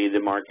 clearly the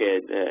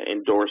market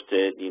endorsed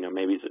it.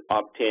 Maybe it's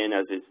opt-in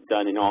as it's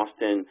done in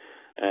Austin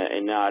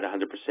and not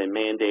 100%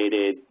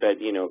 mandated, but,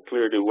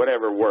 clearly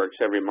whatever works,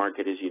 every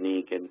market is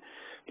unique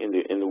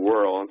in the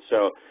world.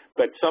 So,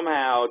 but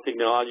somehow,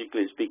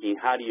 technologically speaking,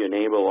 how do you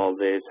enable all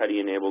this? How do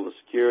you enable the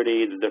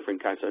security, the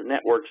different kinds of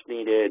networks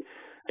needed?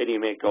 How do you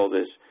make all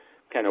this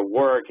kind of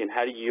work? And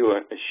how do you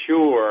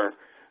assure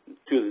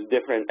to the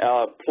different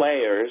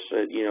players,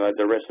 at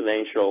the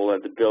residential,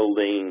 at the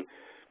building,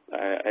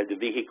 at the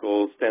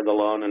vehicle,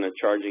 standalone in a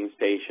charging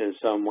station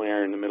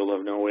somewhere in the middle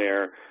of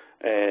nowhere,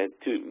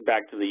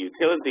 back to the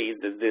utilities,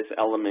 that these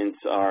elements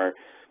are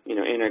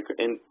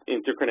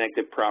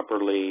interconnected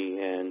properly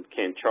and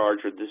can charge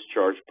or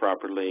discharge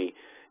properly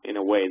in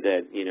a way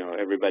that,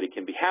 everybody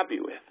can be happy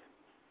with.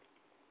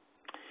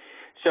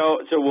 So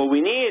what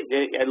we need,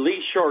 at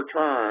least short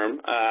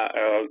term,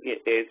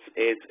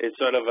 it's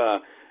sort of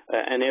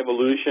an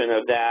evolution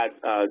of that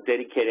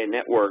dedicated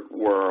network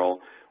world,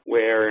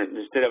 where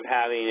instead of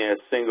having a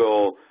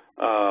single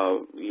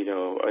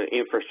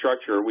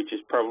infrastructure, which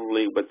is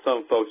probably what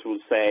some folks will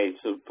say,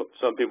 so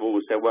some people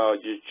will say, well,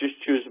 just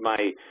choose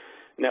my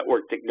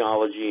network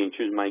technology and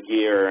choose my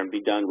gear and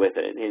be done with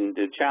it. And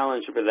the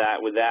challenge with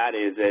that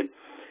is that,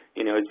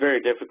 it's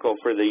very difficult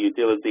for the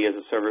utility as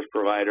a service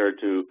provider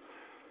to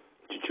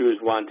choose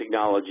one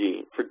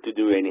technology to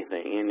do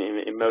anything.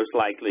 And most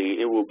likely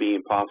it will be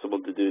impossible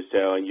to do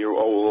so. And you will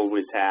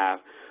always have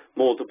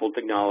multiple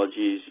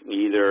technologies,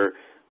 either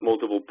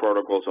multiple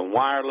protocols on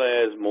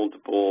wireless,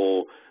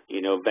 multiple,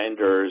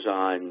 vendors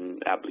on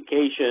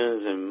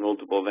applications, and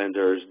multiple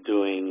vendors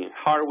doing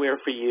hardware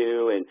for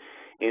you. And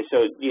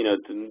so,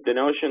 the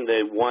notion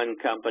that one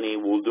company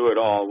will do it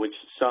all, which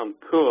some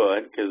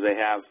could because they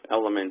have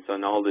elements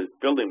on all the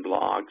building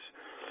blocks,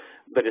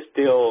 but it's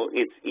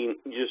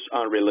just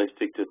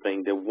unrealistic to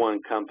think that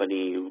one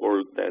company, or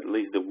at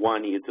least the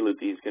one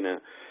utility, is going to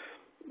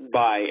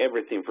buy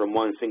everything from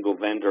one single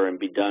vendor and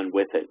be done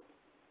with it.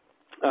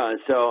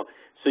 So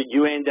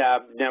you end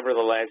up,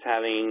 nevertheless,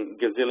 having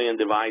gazillion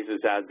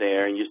devices out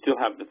there, and you still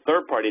have the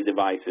third-party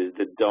devices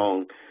that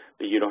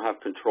you don't have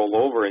control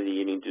over and that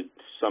you need to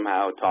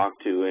somehow talk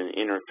to and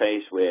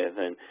interface with.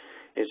 And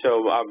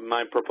so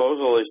my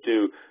proposal is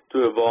to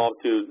evolve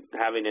to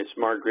having a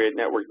smart grid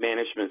network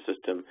management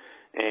system.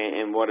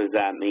 And what does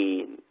that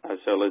mean?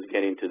 So let's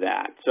get into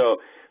that.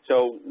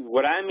 So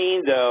what I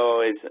mean,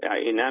 though, is,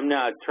 and I'm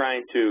not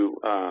trying to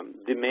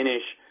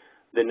diminish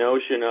the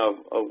notion of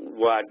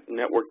what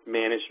network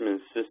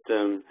management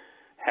system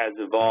has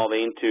evolved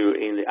into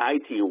in the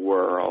IT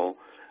world,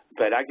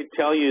 but I could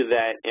tell you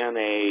that in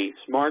a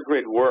smart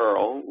grid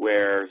world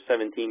where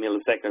 17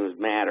 milliseconds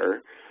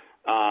matter,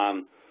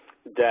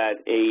 that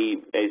a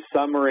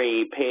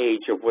summary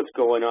page of what's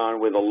going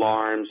on with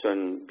alarms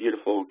and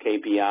beautiful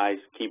KPIs,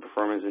 key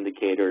performance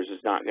indicators,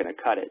 is not going to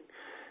cut it.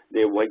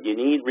 What you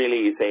need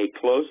really is a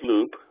closed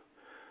loop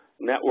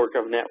network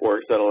of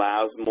networks that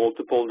allows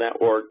multiple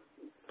network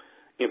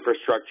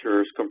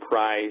infrastructures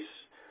comprised,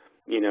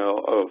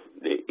 of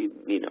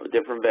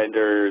different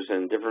vendors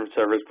and different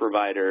service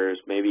providers,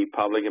 maybe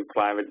public and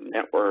private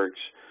networks,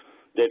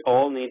 that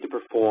all need to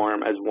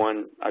perform as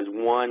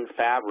one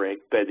fabric.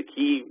 But the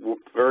key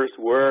first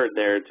word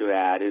there to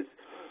add is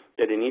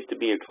that it needs to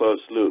be a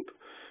closed loop,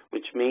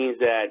 which means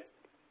that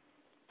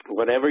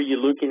whatever you're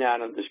looking at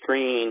on the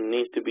screen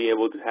needs to be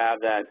able to have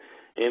that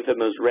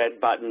infamous red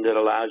button that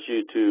allows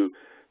you to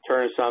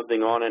turn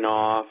something on and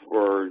off,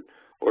 or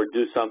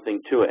do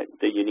something to it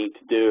that you need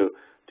to do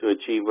to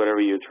achieve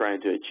whatever you're trying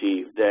to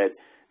achieve. That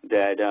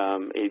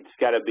it's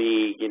got to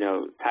be,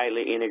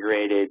 tightly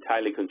integrated,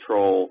 tightly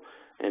controlled,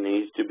 and it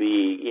needs to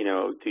be,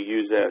 to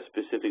use a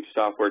specific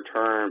software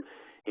term,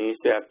 it needs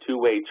to have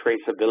two-way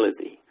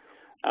traceability.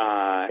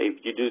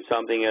 If you do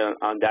something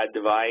on that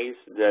device,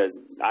 that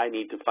I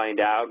need to find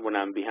out when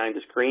I'm behind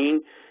the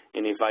screen,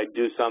 and if I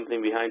do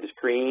something behind the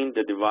screen,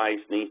 the device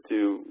needs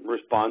to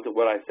respond to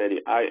what I said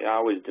I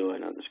was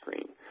doing on the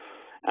screen.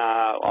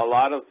 A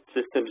lot of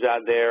systems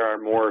out there are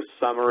more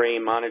summary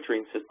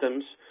monitoring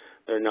systems.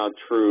 They're not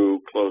true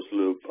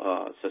closed-loop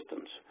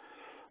systems.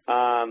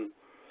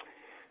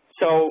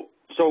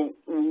 So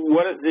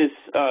what this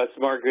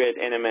Smart Grid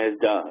NMS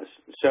does?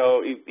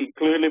 So it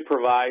clearly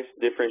provides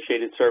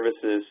differentiated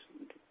services,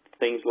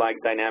 things like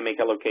dynamic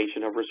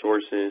allocation of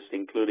resources,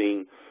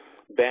 including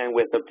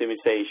bandwidth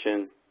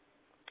optimization,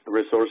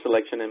 resource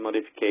selection and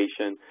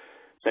modification,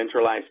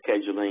 centralized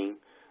scheduling,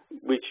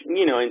 which,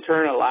 in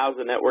turn allows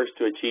the networks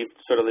to achieve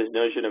sort of this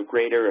notion of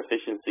greater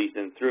efficiencies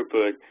and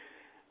throughput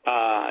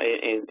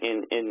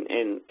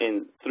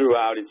and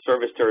throughout its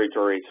service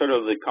territory, sort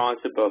of the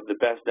concept of the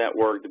best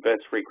network, the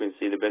best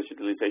frequency, the best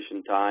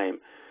utilization time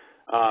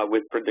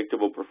with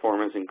predictable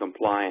performance and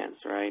compliance,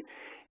 right?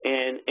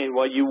 And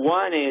what you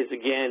want is,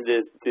 again,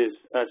 this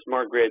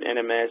Smart Grid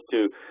NMS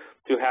to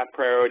have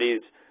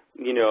priorities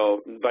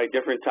by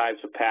different types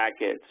of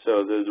packets.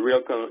 So the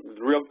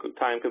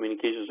real-time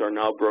communications are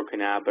now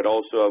broken out, but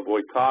also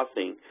avoid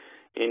causing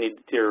any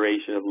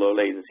deterioration of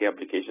low-latency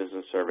applications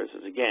and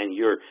services. Again,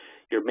 you're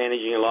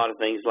managing a lot of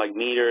things like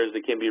meters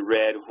that can be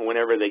read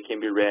whenever they can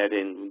be read,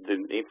 and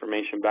the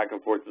information back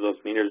and forth to those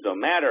meters don't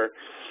matter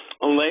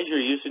unless you're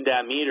using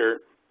that meter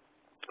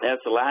as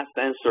the last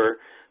sensor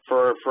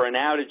for an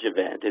outage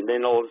event, and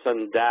then all of a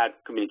sudden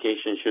that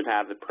communication should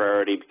have the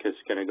priority because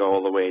it's going to go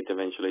all the way to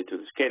eventually to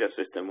the SCADA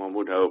system, one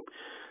would hope,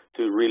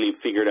 to really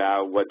figure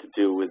out what to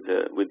do with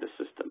the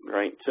system,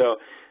 right? So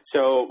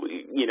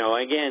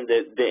again,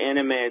 the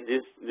NMN,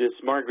 this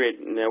smart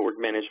grid network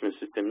management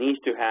system needs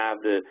to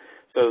have the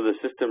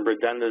system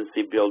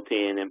redundancy built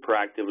in and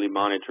proactively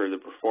monitor the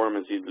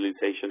performance,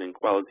 utilization, and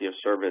quality of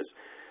service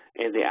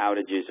and the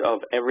outages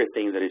of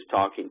everything that it's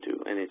talking to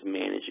and it's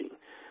managing.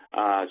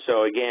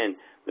 So again,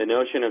 the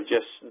notion of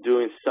just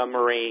doing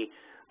summary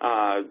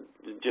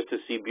just to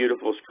see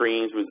beautiful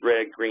screens with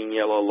red, green,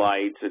 yellow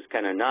lights is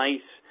kind of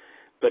nice,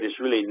 but it's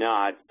really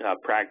not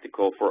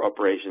practical for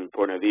operation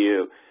point of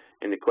view.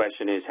 And the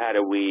question is, how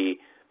do we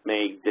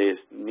make this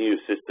new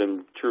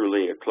system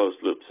truly a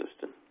closed-loop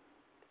system?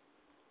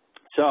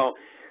 So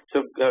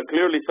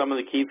clearly some of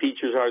the key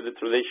features are the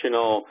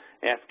traditional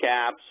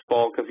FCAPs,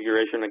 fault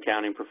configuration,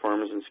 accounting,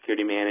 performance, and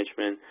security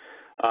management.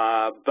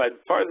 But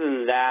further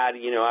than that,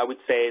 I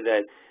would say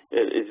that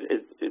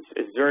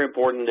it's very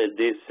important that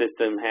this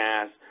system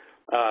has,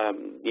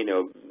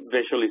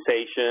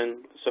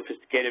 visualization,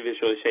 sophisticated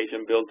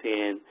visualization built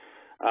in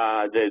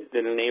that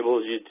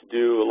enables you to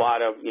do a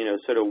lot of,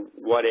 sort of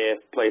what-if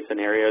play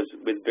scenarios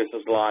with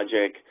business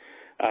logic,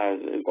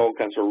 all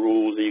kinds of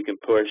rules that you can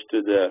push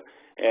to the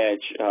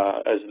edge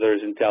as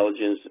there's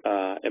intelligence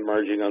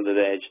emerging onto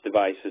the edge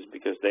devices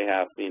because they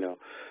have,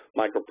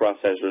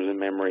 microprocessors and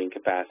memory and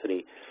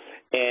capacity.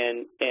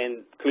 And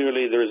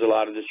clearly there's a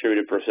lot of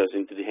distributed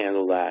processing to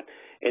handle that.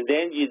 And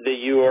then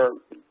you are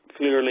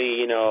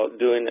clearly,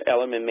 doing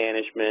element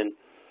management.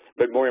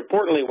 But more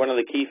importantly, one of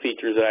the key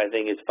features that I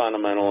think is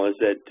fundamental is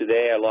that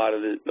today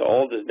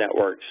all these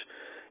networks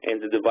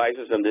and the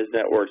devices on these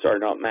networks are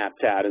not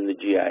mapped out in the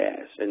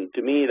GIS. And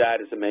to me, that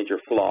is a major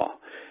flaw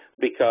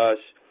because,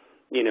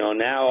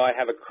 now I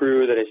have a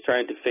crew that is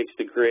trying to fix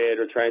the grid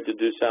or trying to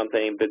do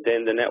something, but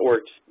then the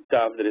network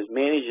stuff that is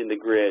managing the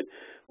grid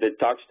that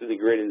talks to the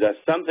grid and does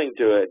something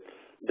to it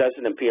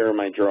doesn't appear in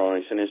my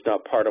drawings, and it's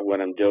not part of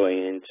what I'm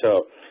doing. And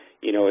so,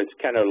 it's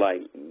kind of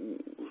like,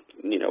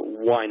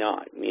 why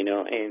not,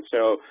 And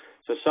so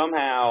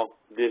somehow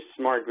this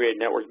smart grid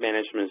network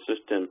management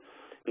system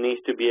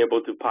needs to be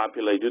able to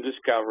do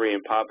discovery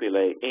and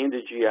populate in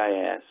the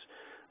GIS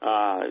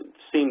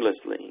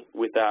seamlessly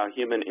without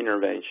human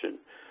intervention,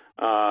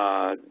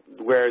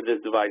 where the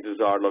devices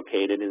are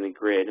located in the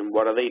grid and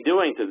what are they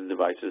doing to the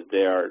devices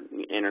they are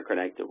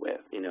interconnected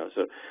with,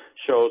 So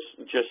shows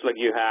just like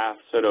you have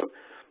sort of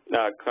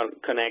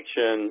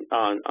connection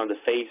on the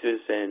faces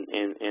and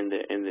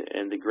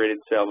the grid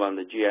itself on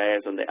the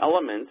GIS on the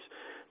elements,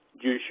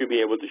 you should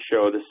be able to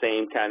show the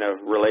same kind of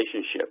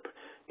relationship,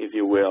 if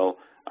you will,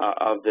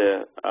 of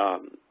the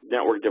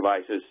network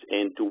devices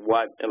and to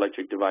what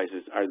electric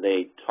devices are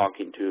they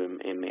talking to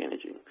and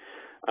managing.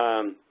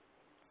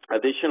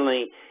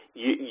 Additionally,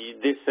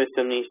 this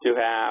system needs to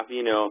have,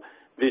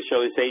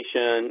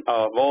 visualization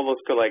of all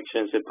those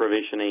collections and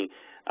provisioning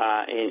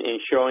and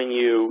showing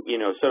you,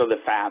 sort of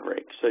the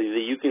fabric so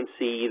that you can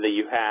see that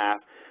you have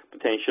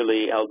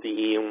potentially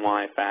LTE and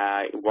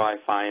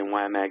Wi-Fi and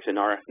WiMAX and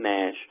RF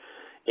mesh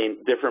in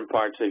different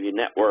parts of your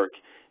network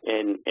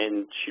and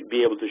should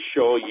be able to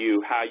show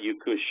you how you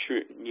could,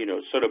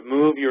 sort of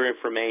move your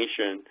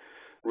information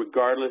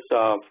regardless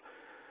of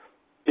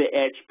the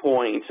edge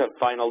points of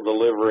final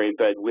delivery,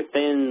 but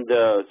within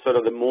the sort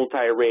of the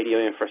multi-radio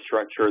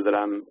infrastructure that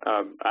I'm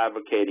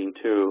advocating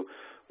to,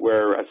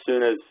 where as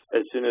soon as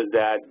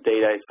that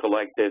data is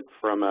collected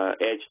from an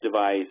edge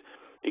device,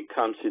 it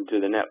comes into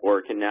the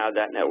network, and now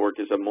that network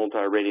is a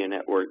multi-radio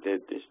network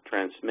that is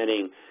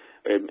transmitting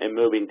and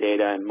moving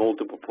data in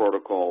multiple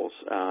protocols,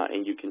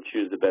 and you can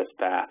choose the best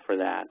path for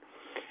that.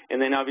 And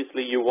then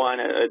obviously you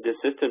want the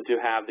system to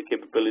have the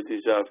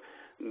capabilities of,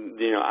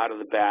 out of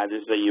the bat,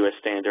 this is a U.S.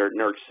 standard,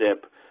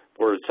 NERC-CIP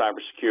for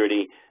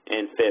cybersecurity,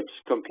 and FIPS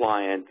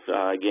compliant,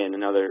 again,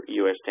 another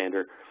U.S.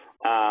 standard.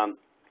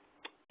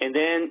 And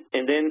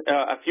then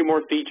a few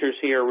more features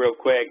here real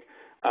quick.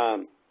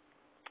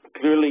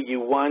 Clearly you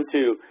want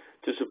to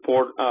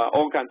support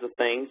all kinds of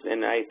things,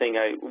 and I think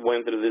I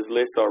went through this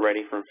list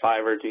already from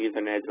fiber to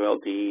Ethernet to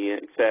LTE,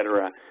 et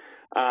cetera.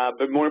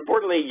 But more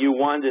importantly, you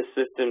want this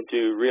system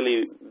to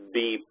really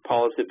be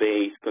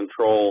policy-based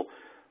control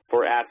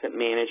for asset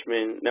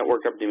management,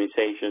 network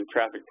optimization,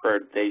 traffic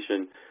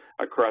prioritization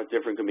across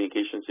different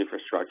communications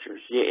infrastructures.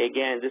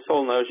 Again, this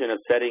whole notion of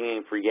setting it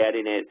and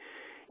forgetting it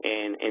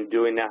and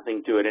doing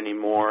nothing to it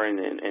anymore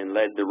and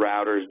let the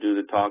routers do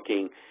the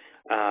talking,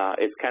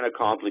 it's kind of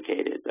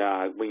complicated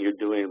when you're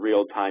doing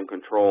real-time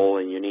control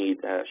and you need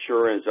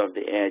assurance of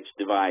the edge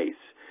device.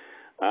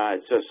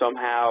 So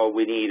somehow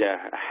we need a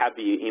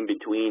happy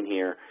in-between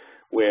here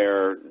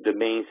where the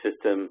main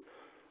system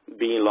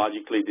being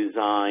logically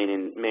designed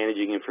and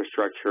managing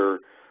infrastructure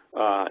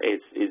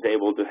is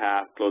able to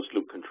have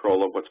closed-loop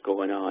control of what's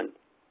going on.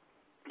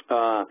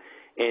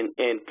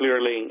 And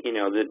clearly,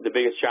 the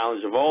biggest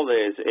challenge of all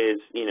this is,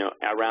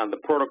 around the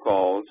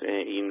protocols.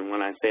 And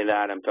when I say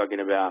that, I'm talking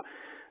about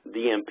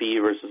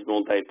DMP versus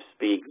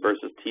multi-speak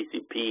versus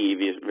TCP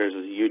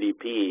versus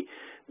UDP,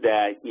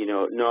 that,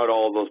 not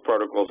all those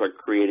protocols are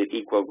created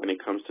equal when it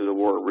comes to the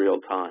word real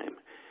time.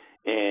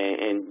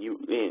 And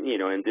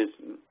in this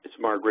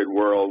smart grid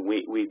world,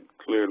 we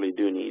clearly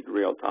do need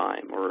real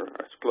time, or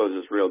as close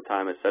as real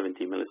time as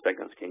 17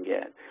 milliseconds can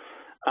get.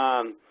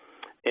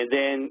 And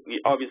then,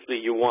 obviously,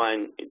 you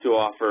want to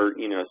offer,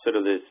 sort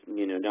of this,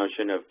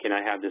 notion of, can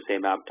I have the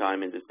same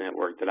uptime in this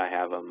network that I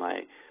have on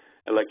my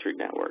electric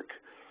network?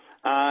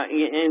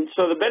 And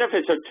so the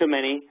benefits are too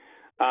many,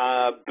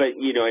 but,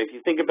 if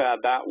you think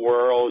about that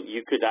world,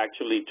 you could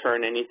actually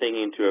turn anything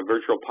into a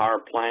virtual power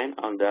plant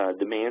on the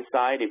demand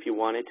side if you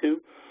wanted to.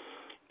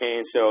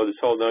 And so this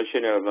whole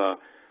notion of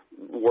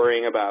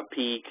worrying about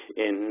peak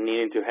and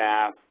needing to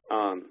have,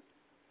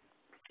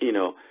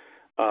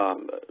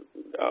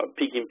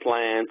 peaking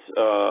plants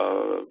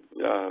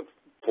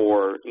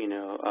for,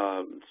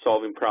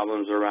 solving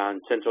problems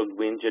around central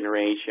wind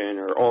generation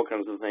or all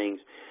kinds of things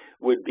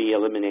would be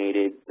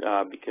eliminated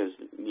because,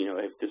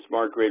 if the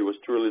smart grid was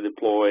truly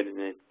deployed and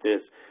if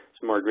this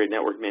smart grid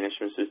network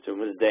management system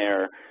was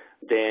there,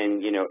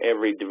 then,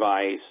 every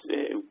device,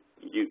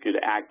 you could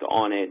act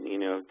on it,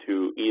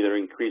 to either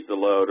increase the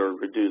load or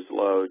reduce the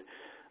load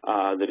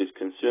that is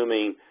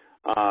consuming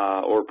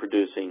or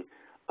producing.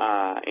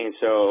 And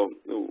so,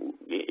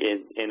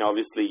 and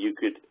obviously you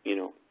could,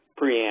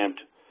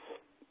 preempt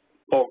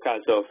all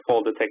kinds of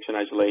fault detection,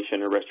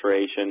 isolation, or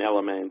restoration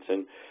elements,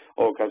 and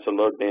all kinds of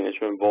load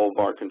management,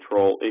 volt-var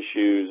control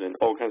issues, and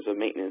all kinds of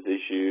maintenance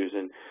issues,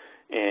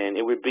 and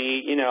it would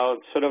be,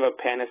 sort of a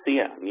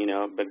panacea,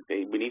 but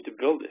we need to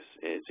build this.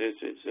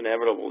 It's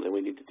inevitable that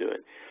we need to do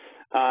it.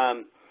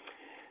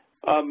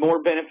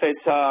 More benefits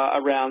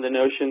around the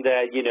notion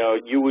that,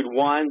 you would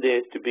want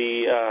this to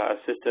be a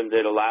system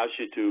that allows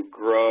you to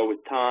grow with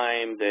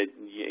time, that,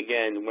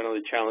 again, one of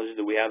the challenges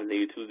that we have in the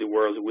utility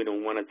world is we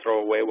don't want to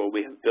throw away what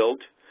we have built.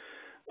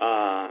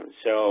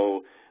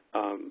 So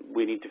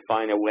we need to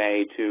find a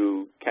way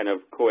to kind of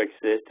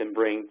coexist and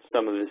bring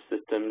some of the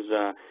systems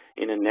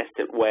in a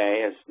nested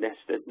way as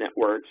nested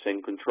networks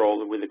and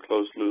control with the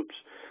closed loops.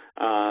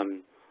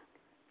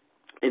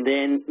 And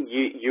then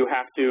you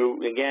have to,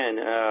 again,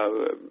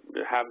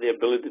 have the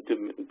ability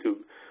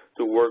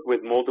to work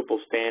with multiple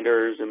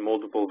standards and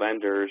multiple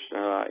vendors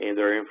in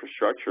their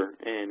infrastructure,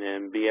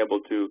 and be able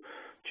to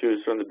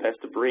choose from the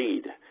best of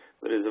breed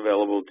that is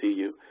available to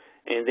you.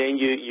 And then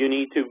you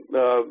need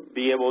to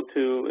be able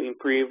to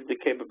improve the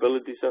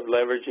capabilities of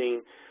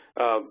leveraging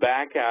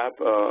backup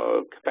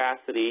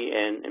capacity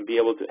and be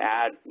able to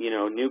add,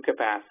 new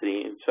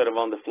capacity sort of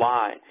on the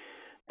fly.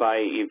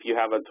 If you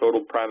have a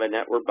total private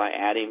network, by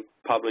adding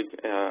public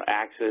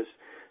access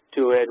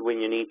to it when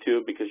you need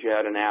to because you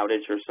had an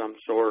outage or some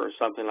sort or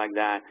something like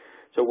that.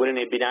 So wouldn't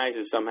it be nice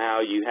if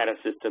somehow you had a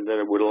system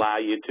that would allow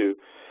you to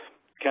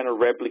kind of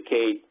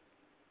replicate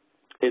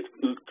its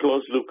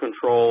closed-loop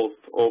control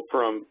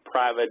from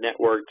private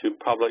network to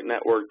public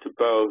network to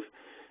both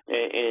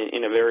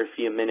in a very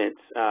few minutes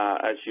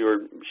as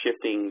you're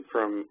shifting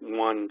from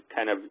one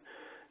kind of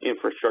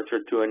infrastructure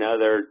to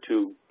another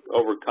to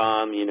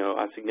overcome,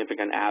 a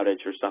significant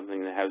outage or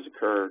something that has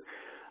occurred.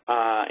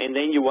 And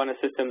then you want a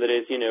system that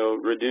is,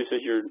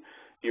 reduces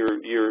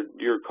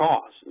your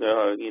costs,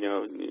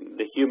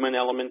 the human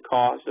element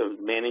cost of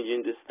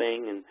managing this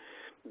thing and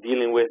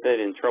dealing with it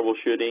and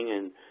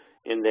troubleshooting,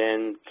 and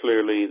then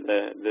clearly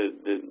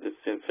the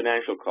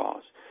financial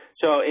costs.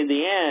 So in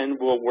the end,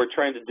 what we're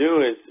trying to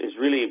do is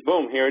really,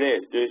 boom, here it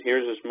is.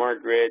 Here's a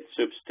smart grid,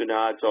 soups to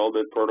nuts, all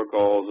the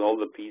protocols, all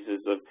the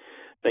pieces of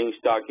things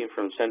talking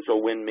from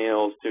central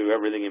windmills to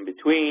everything in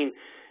between,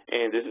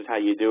 and this is how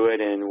you do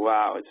it, and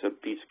wow, it's a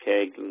piece of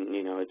cake, and,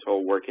 it's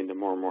all working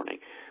tomorrow morning.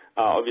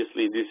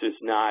 Obviously, this is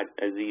not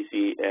as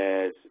easy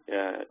as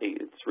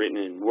it's written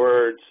in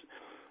words,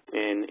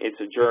 and it's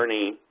a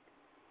journey,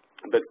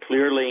 but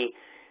clearly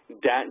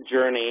that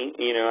journey,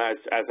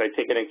 as I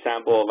take an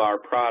example of our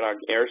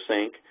product,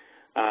 AirSync,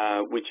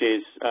 which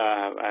is,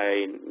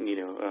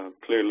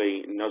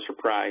 clearly no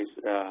surprise,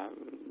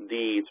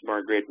 the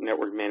smart grid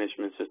network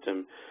management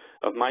system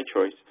of my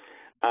choice,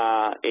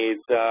 is,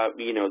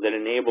 that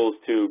enables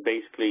to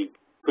basically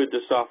put the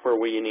software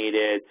where you need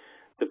it,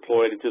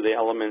 deploy it to the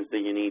elements that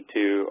you need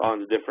to on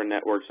the different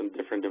networks and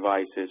different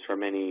devices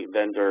from any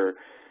vendor,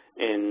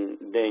 and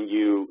then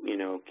you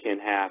can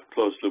have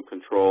closed-loop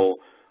control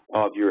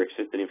of your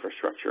existing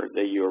infrastructure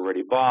that you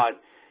already bought.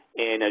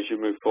 And as you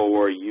move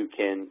forward, you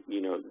can,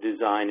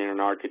 design and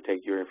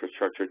architect your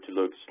infrastructure to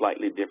look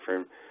slightly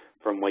different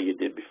from what you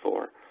did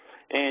before.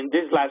 And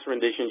this last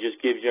rendition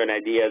just gives you an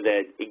idea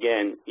that,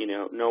 again,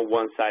 no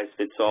one size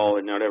fits all,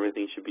 and not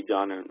everything should be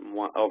done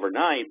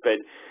overnight. But,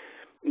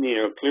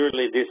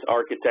 clearly this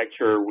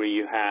architecture where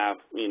you have,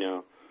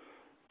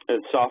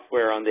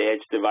 software on the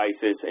edge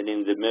devices and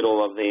in the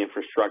middle of the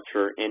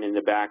infrastructure and in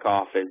the back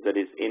office that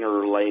is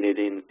interrelated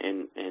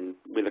and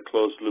with a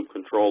closed loop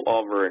control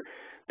over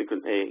the,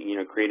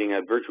 creating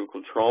a virtual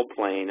control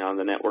plane on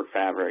the network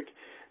fabric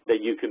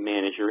that you can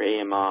manage your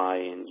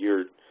AMI and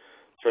your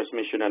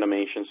transmission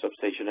automation,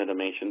 substation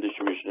automation,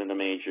 distribution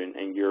automation,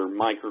 and your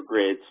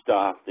microgrid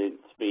stuff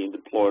that's being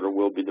deployed or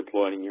will be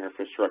deployed in your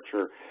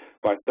infrastructure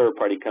by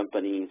third-party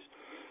companies.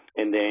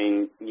 And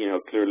then,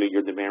 clearly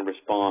your demand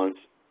response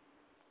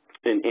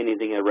and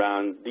anything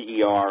around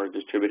DER,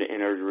 distributed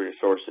energy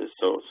resources,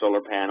 so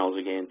solar panels,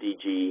 again,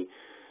 DG,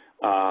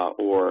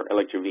 or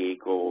electric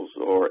vehicles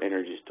or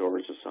energy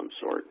storage of some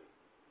sort.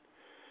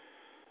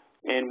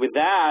 And with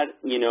that,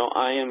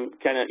 I am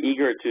kind of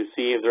eager to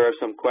see if there are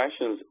some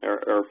questions,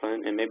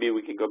 Irfan, and maybe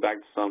we can go back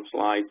to some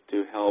slides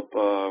to help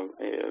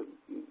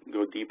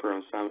go deeper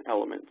on some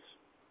elements.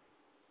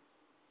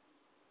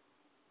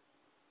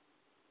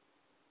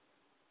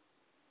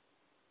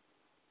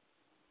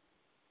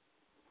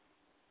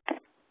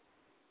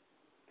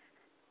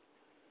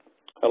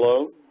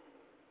 Hello?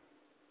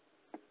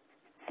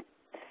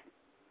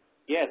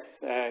 Yes,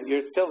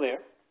 you're still there.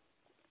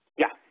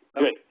 Yeah,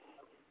 good. Okay.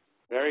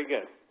 Very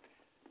good.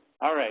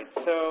 All right,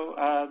 so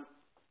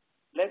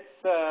let's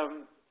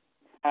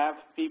have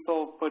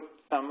people put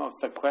some of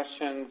the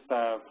questions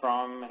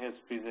from his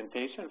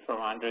presentation, from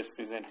Andres'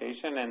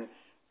 presentation, and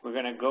we're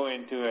going to go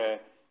into a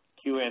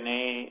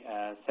Q&A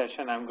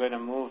session. I'm going to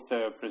move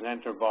the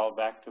presenter ball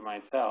back to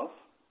myself.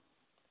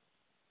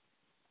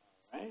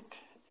 All right,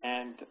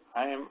 and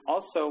I am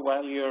also,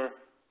 while you're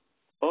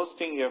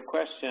posting your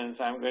questions,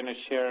 I'm going to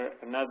share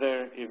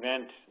another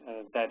event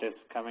that is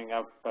coming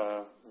up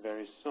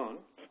very soon.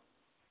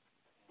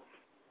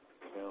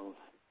 We'll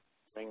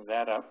bring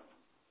that up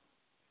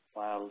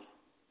while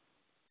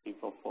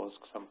people post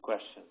some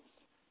questions.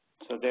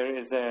 So there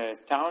is a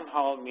town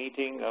hall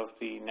meeting of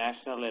the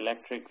National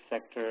Electric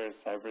Sector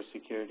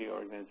Cybersecurity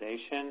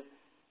Organization.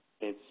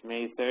 It's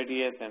May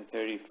 30th and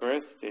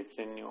 31st. It's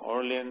in New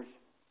Orleans,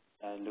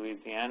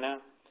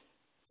 Louisiana.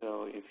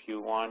 So if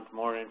you want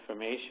more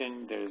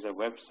information, there's a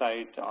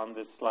website on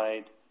this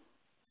slide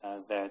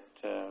that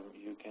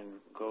you can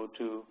go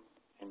to,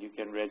 and you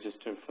can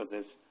register for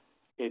this.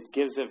 It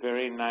gives a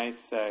very nice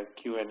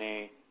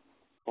Q&A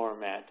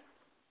format.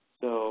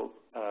 So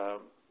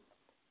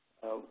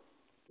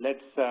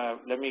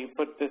let me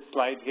put this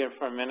slide here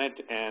for a minute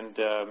and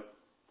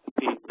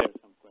see if there's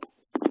some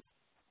questions.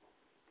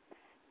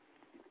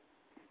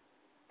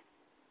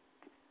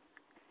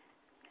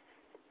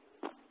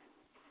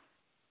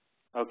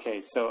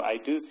 Okay, so I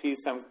do see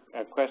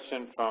a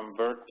question from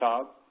Bert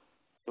Taub,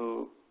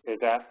 who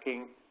is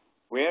asking,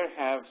 where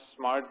have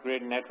smart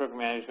grid network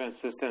management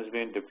systems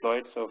been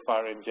deployed so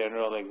far? In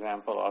general,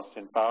 example,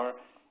 Austin Power,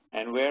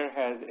 and where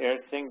has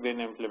AirSync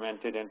been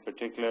implemented in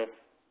particular?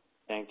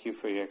 Thank you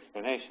for your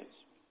explanations.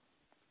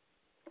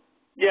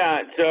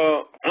 Yeah,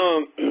 so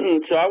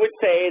I would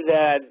say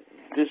that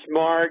the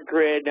smart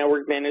grid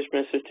network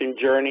management system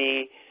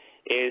journey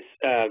is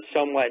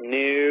somewhat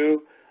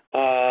new.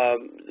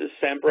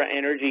 Sempra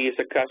Energy is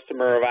a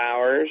customer of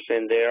ours,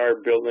 and they are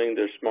building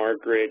their smart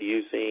grid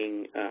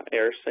using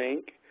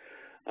AirSync.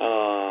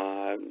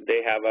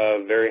 They have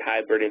a very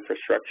hybrid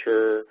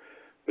infrastructure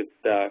with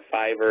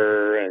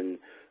fiber, and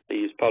they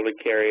use public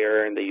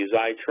carrier, and they use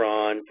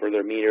Itron for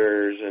their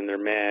meters and their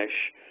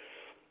mesh.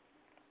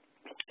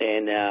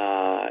 And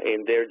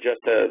they're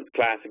just a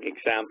classic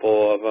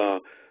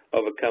example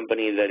of a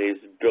company that is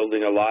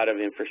building a lot of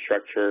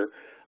infrastructure.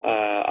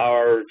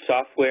 Our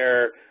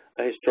software,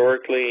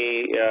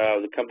 historically,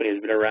 the company has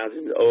been around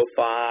since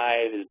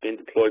 2005, has been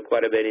deployed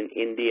quite a bit in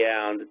India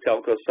on the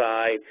telco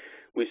side.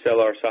 We sell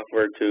our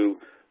software to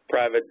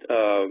private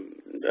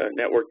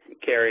network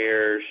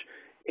carriers,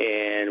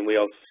 and we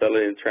also sell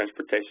it in the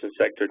transportation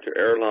sector to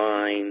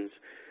airlines.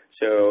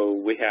 So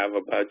we have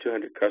about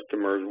 200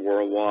 customers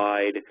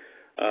worldwide.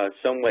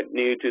 Somewhat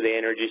new to the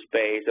energy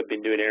space. I've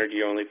been doing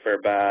energy only for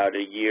about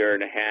a year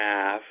and a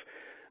half.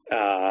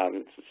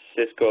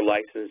 Cisco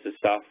licensed the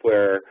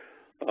software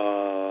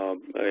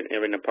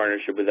in a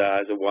partnership with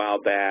us a while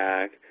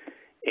back,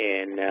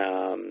 and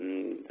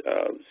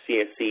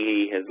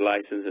CSC has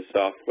licensed the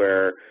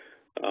software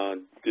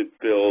to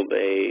build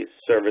a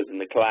service in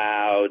the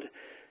cloud.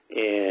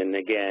 And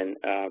again,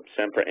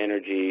 Sempra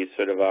Energy is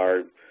sort of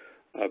our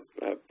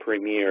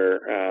premier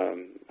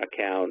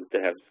account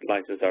that has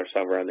licensed our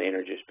software on the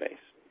energy space.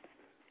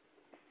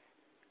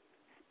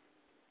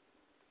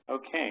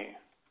 Okay.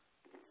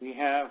 We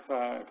have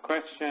a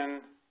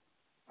question.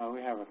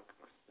 We have a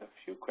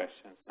few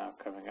questions now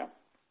coming up.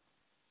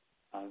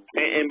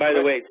 And by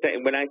the way,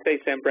 when I say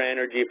Sempra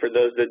Energy, for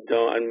those that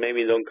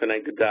maybe don't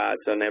connect the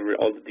dots on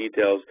all the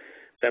details,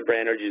 Sempra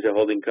Energy is a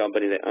holding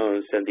company that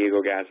owns San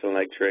Diego Gas and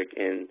Electric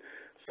and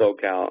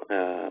SoCal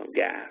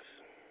Gas.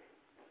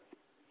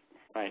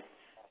 Right.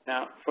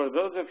 Now, for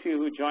those of you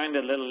who joined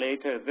a little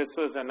later, this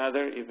was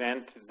another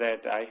event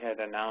that I had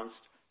announced,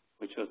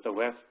 which was the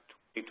West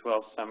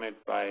 2012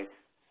 Summit by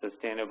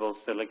Sustainable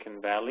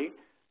Silicon Valley.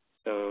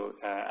 So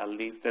I'll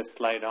leave this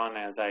slide on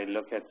as I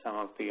look at some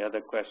of the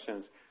other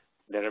questions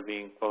that are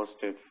being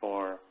posted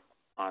for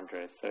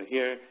Andres. So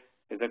here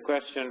is a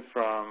question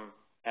from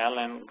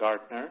Alan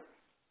Gartner,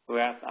 who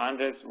asks,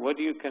 Andres, what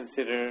do you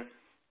consider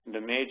the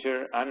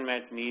major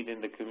unmet need in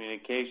the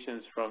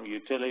communications from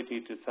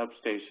utility to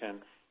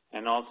substation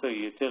and also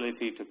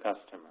utility to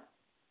customer?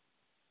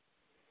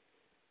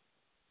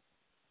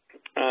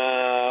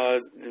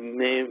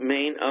 The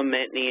main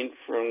unmet need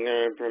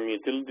from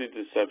utility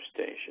to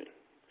substation.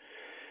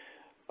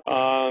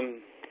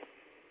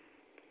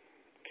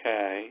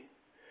 Okay.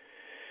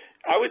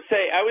 I would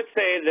say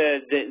that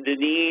the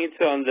needs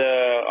on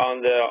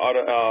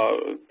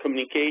the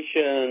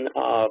communication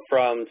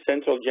from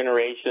central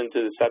generation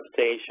to the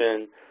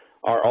substation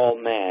are all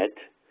met,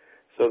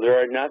 so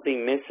there are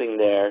nothing missing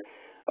there.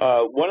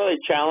 One of the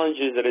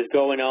challenges that is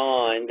going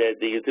on that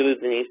the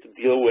utility needs to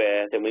deal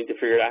with, and we need to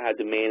figure out how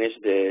to manage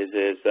this,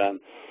 is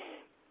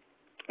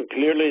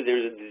clearly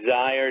there's a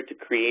desire to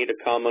create a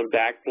common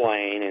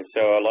backplane, and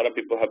so a lot of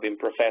people have been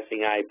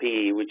professing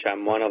IP, which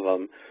I'm one of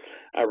them,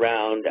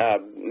 around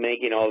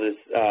making all this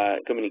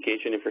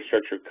communication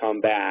infrastructure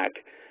come back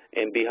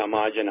and be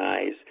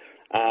homogenized.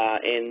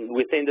 And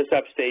within the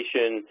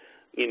substation,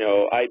 you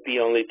know, IP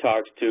only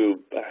talks to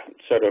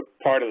sort of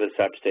part of the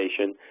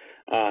substation,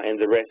 and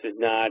the rest is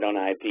not on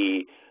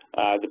IP.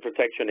 The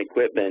protection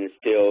equipment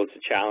still is a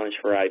challenge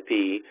for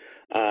IP.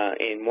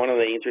 And one of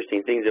the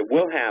interesting things that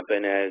will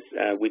happen as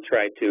we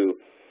try to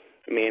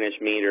manage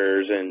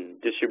meters and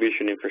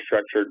distribution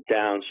infrastructure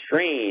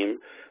downstream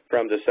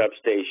from the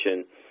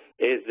substation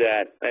is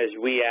that as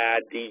we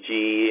add DG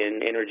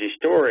and energy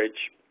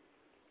storage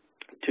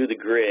to the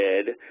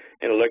grid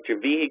and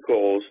electric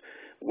vehicles,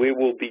 we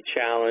will be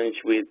challenged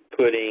with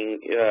putting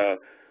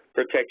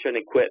protection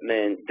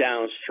equipment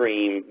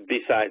downstream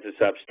besides the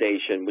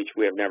substation, which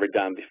we have never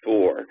done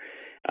before,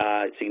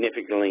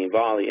 significantly in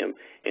volume.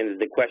 And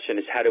the question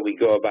is, how do we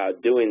go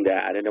about doing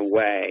that in a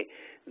way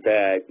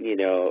that, you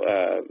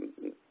know,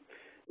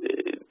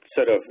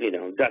 sort of, you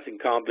know,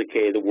 doesn't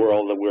complicate the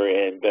world that we're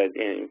in, but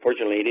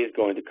unfortunately it is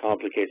going to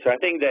complicate. So I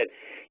think that,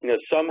 you know,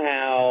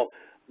 somehow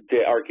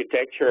the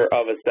architecture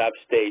of a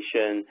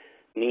substation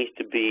needs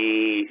to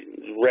be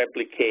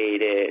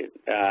replicated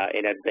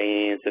in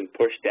advance and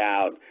pushed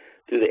out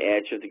to the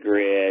edge of the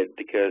grid,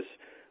 because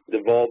the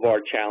Volvar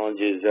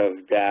challenges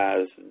of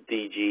DAS,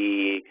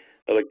 DG,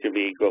 electric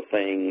vehicle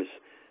things,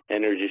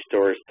 energy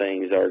storage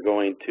things are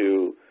going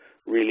to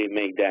really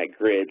make that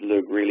grid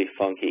look really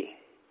funky.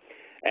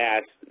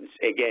 As,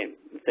 again,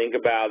 think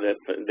about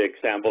the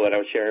example that I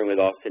was sharing with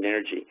Austin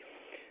Energy.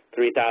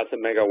 3,000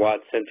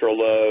 megawatts central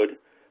load,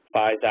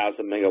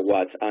 5,000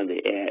 megawatts on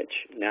the edge.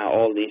 Now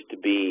all needs to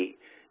be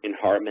in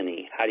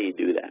harmony. How do you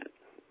do that,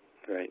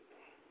 right?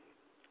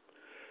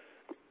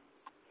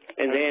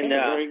 And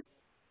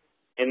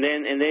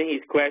then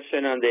his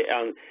question on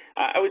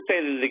I would say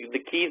that the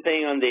key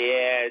thing on the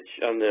edge,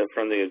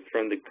 from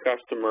the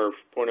customer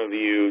point of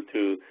view,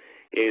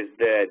 is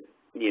that,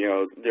 you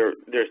know,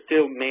 there's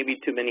still maybe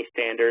too many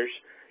standards,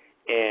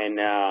 and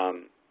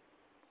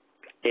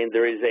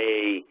there is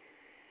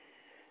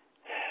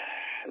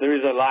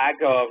a lack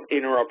of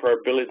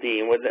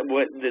interoperability. And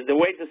the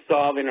way to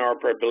solve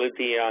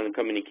interoperability on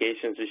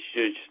communications is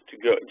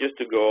just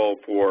to go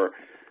for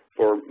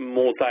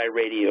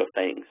multi-radio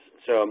things.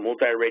 So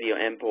multi-radio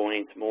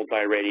endpoints,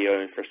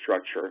 multi-radio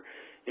infrastructure.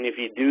 And if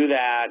you do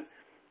that,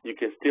 you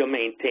can still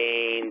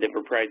maintain the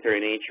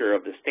proprietary nature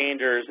of the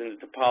standards and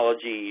the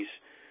topologies,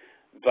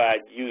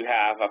 but you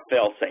have a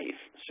fail-safe.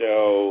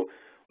 So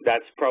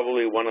that's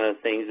probably one of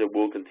the things that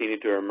will continue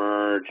to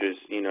emerge is,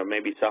 you know,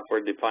 maybe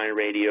software-defined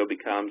radio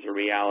becomes a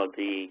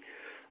reality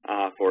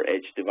for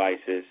edge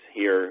devices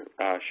here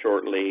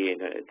shortly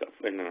in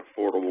an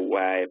affordable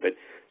way. But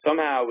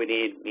somehow we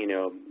need, you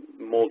know,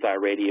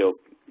 multi-radio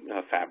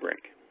fabric.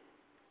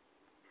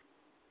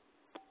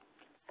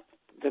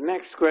 The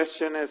next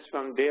question is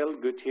from Dale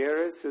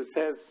Gutierrez, who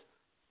says,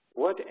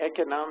 what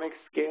economic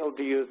scale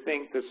do you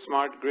think the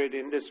smart grid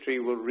industry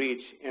will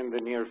reach in the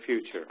near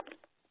future?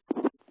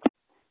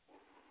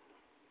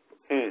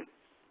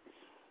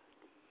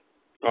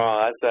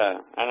 Oh,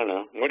 I don't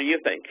know. What do you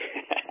think?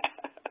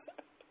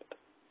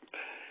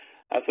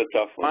 That's a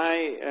tough one. My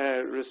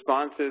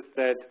response is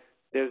that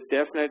there's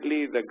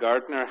definitely the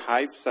Gartner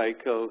hype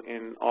cycle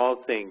in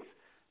all things.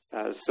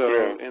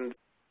 In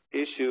the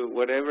issue,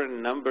 whatever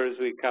numbers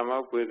we come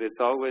up with, it's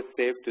always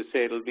safe to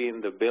say it'll be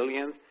in the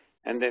billions,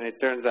 and then it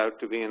turns out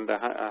to be in the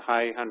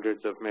high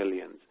hundreds of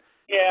millions.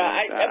 Yeah,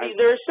 I mean,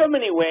 there are so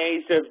many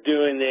ways of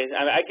doing this.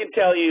 I mean, I can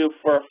tell you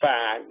for a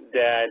fact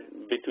that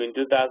between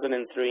 2003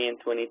 and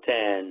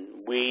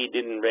 2010, we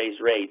didn't raise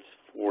rates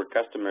for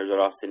customers at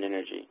Austin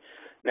Energy.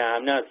 Now,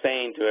 I'm not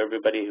saying to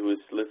everybody who is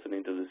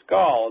listening to this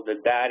call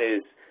that that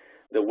is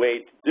the way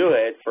to do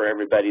it for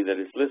everybody that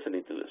is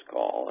listening to this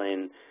call.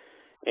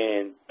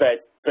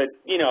 But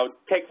you know,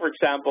 take for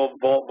example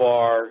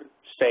Volvar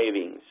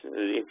savings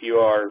if you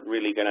are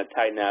really going to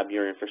tighten up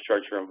your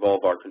infrastructure and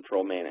Volvar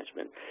control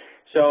management.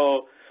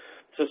 So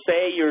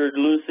say you're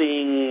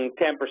losing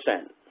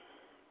 10%.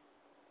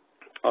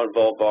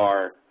 volt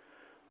VAR.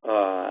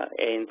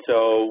 And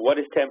so what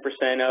is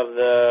 10% of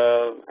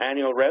the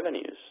annual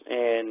revenues?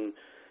 And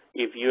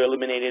if you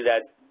eliminated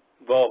that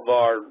volt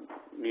VAR,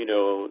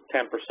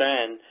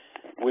 10%,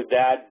 would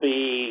that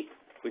be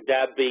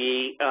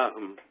a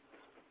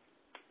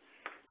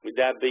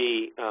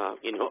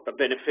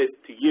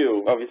benefit to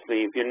you?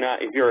 Obviously, if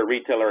you're a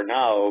retailer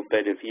now,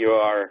 but if you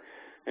are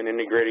an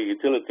integrated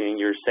utility and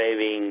you're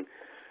saving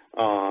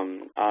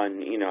on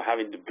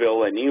having to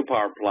build a new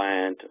power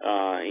plant,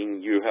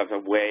 and you have a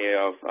way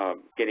of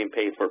getting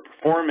paid for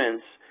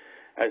performance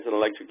as an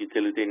electric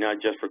utility,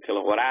 not just for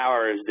kilowatt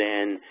hours,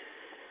 then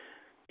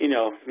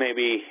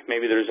maybe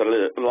there's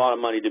a lot of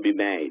money to be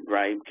made,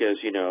 right? Because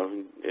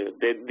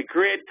the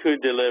grid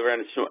could deliver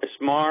a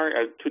smart,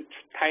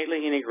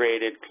 tightly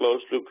integrated,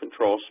 closed-loop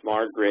control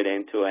smart grid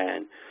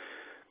end-to-end,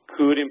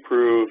 could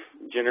improve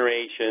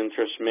generation,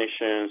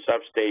 transmission,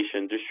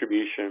 substation,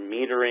 distribution,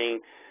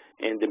 metering,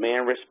 and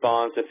demand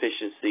response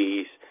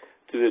efficiencies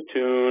to the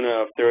tune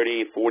of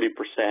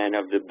 30–40%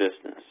 of the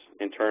business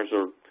in terms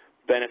of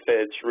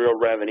benefits, real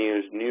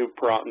revenues, new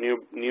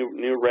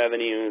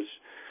revenues,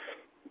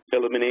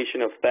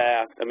 elimination of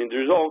theft. I mean,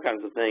 there's all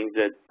kinds of things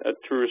that a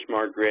true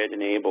smart grid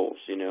enables.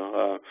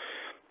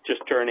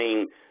 Just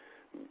creating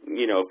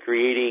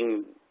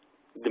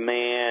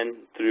demand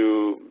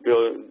through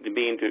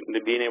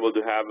being able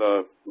to have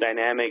a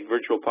dynamic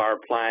virtual power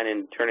plant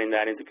and turning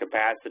that into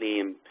capacity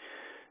and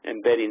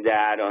embedding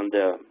that on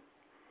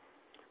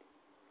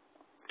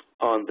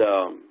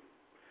the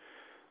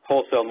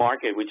wholesale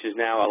market, which is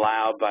now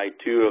allowed by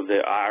 2 of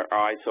the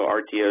ISO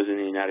RTOs in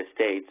the United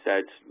States.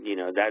 That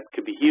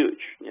could be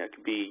huge. It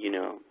could be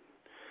a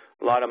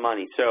lot of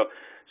money. So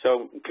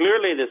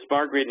clearly the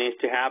smart grid needs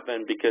to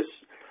happen, because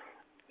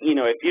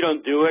if you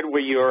don't do it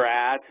where you're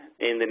at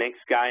and the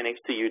next guy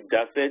next to you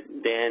does it,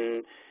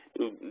 then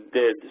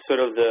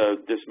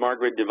the smart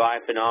grid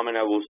divide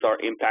phenomena will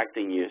start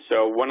impacting you.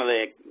 So one of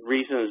the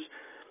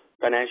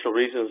financial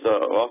reasons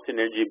Austin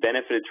Energy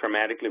benefited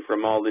dramatically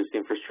from all this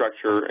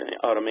infrastructure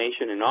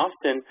automation in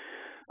Austin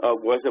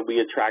was that we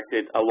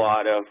attracted a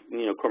lot of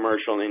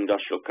commercial and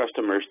industrial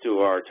customers to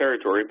our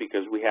territory,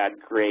 because we had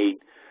great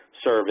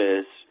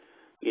service,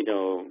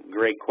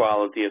 great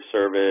quality of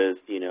service,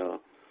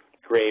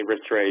 great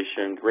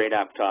restoration, great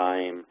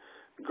uptime,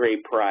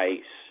 great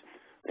price,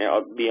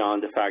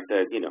 beyond the fact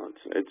that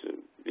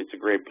it's a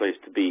great place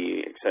to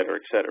be, et cetera,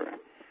 et cetera.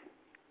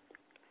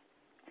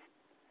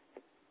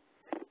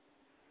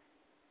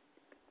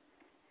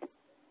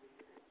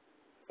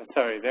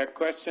 Sorry, there are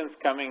questions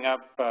coming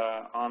up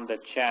on the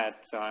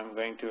chat, so I'm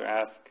going to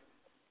ask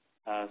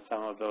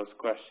some of those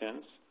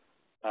questions.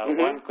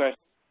 One question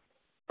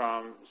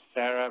from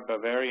Sarah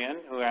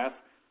Bavarian, who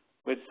asks,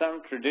 with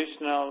some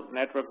traditional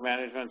network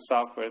management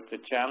software, the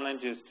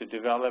challenge is to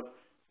develop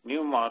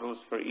new models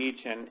for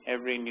each and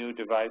every new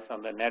device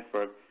on the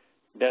network.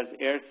 Does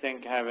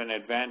AirSync have an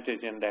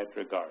advantage in that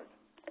regard?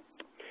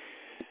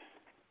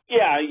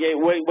 Yeah,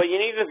 what you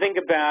need to think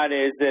about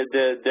is that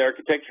the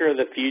architecture of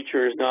the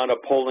future is not a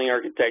polling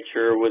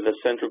architecture with a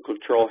central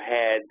control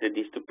head that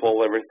needs to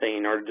pull everything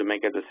in order to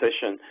make a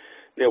decision.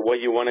 What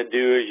you want to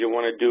do is you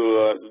want to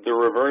do the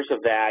reverse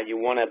of that. You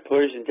want to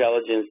push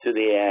intelligence to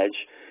the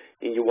edge,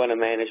 and you want to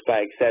manage by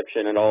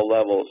exception at all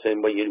levels.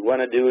 And what you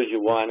want to do is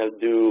you want to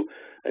do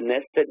a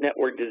nested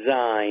network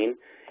design,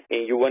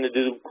 and you want to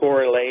do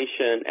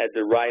correlation at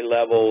the right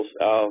levels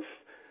of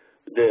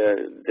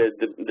the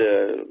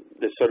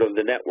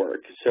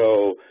network.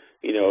 So,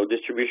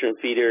 distribution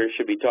feeders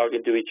should be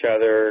talking to each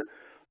other,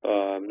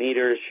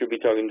 meters should be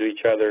talking to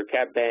each other,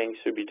 cap banks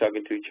should be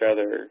talking to each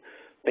other,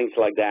 things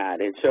like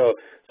that. And so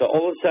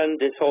all of a sudden,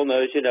 this whole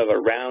notion of a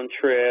round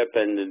trip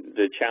and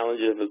the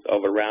challenges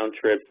of a round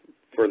trip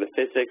for the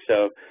physics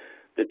of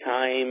the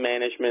time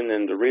management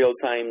and the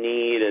real-time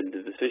need and the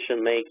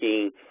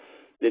decision-making,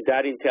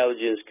 that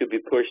intelligence could be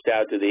pushed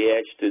out to the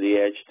edge, to the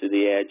edge, to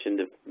the edge, and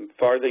the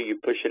farther you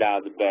push it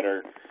out, the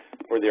better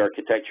for the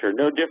architecture.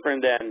 No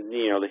different than,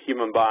 the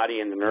human body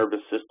and the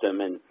nervous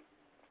system and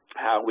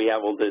how we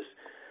have all this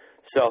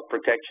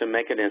self-protection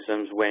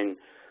mechanisms when,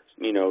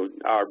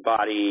 our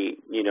body,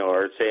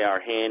 or say our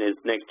hand is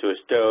next to a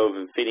stove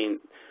and fitting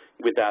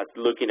without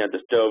looking at the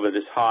stove, it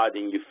is hot,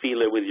 and you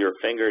feel it with your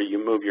finger, you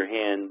move your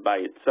hand by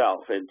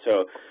itself. And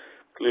so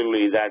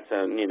clearly that's,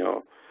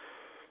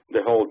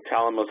 the whole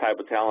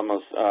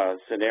thalamus-hypothalamus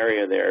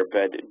scenario there,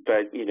 but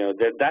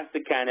that's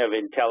the kind of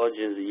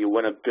intelligence that you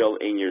want to build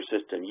in your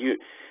system.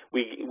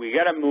 We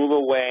got to move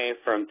away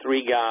from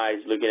 3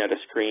 guys looking at a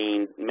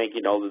screen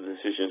making all the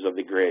decisions of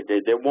the grid.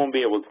 They won't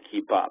be able to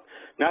keep up.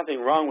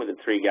 Nothing wrong with the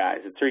 3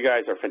 guys. The 3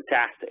 guys are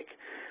fantastic,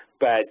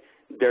 but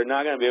they're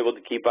not going to be able to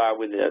keep up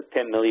with the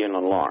 10 million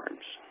alarms.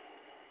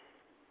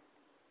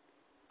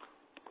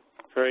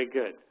 Very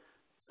good.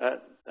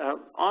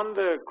 On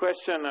the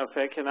question of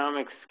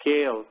economic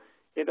scale,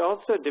 it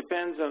also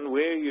depends on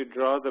where you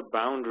draw the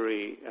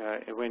boundary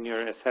when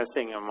you're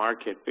assessing a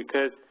market,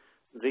 because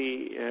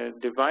the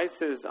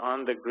devices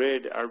on the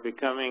grid are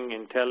becoming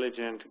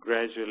intelligent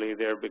gradually.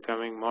 They're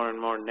becoming more and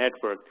more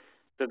networked.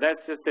 So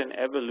that's just an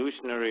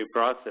evolutionary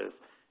process.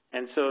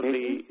 And so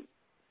the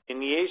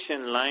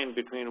delineation line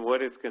between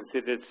what is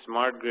considered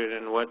smart grid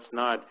and what's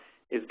not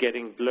is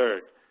getting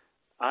blurred.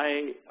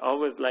 I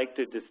always like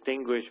to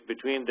distinguish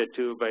between the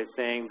two by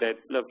saying that,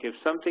 look, if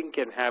something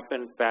can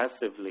happen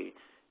passively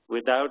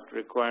without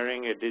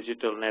requiring a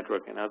digital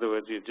network, in other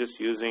words, you're just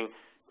using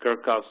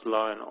Kirchhoff's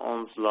law and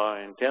Ohm's law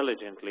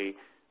intelligently,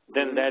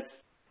 then that's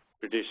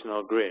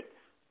traditional grid.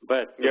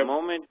 But the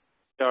moment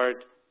you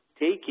start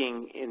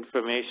taking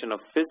information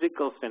of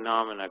physical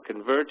phenomena,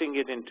 converting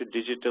it into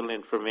digital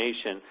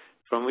information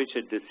from which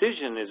a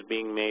decision is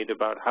being made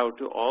about how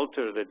to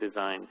alter the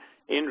design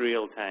in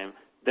real time,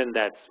 then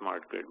that's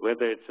smart grid.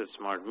 Whether it's a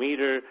smart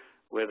meter,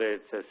 whether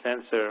it's a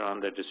sensor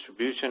on the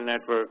distribution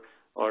network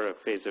or a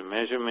phasor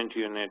measurement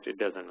unit, it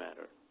doesn't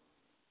matter.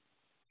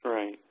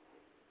 Right.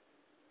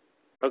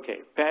 Okay,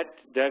 Pat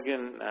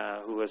Duggan,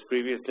 who was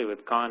previously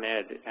with Con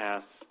Ed,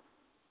 asks,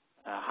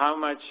 how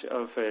much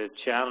of a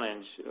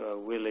challenge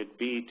will it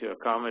be to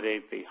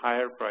accommodate the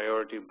higher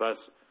priority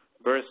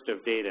burst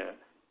of data,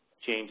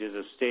 changes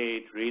of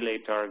state, relay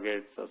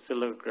targets,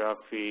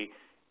 oscillography,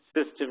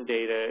 system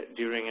data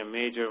during a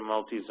major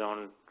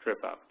multi-zone trip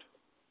out?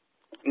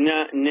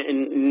 No,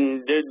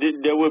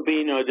 there will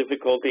be no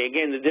difficulty.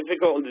 Again, the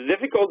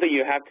difficulty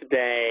you have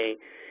today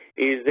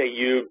is that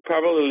you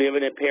probably live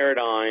in a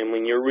paradigm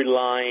when you're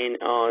relying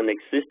on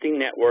existing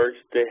networks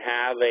that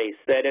have a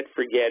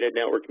set-it-forget-it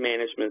network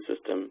management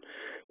system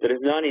that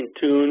is not in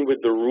tune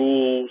with the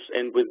rules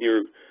and with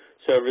your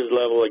service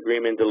level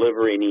agreement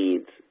delivery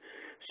needs.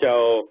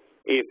 So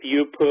if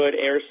you put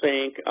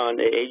AirSync on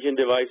the agent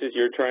devices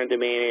you're trying to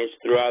manage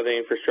throughout the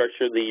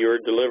infrastructure that you're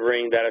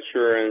delivering that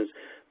assurance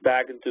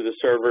back into the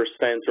server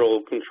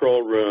central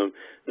control room,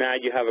 now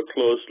you have a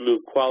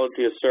closed-loop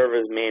quality of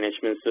service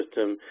management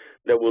system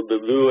that will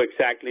do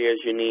exactly as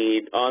you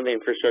need on the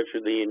infrastructure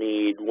that you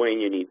need when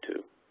you need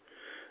to.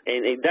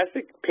 And that's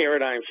the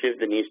paradigm shift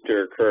that needs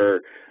to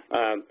occur.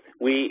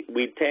 We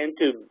tend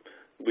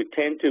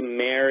to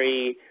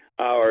marry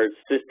our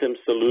system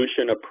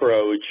solution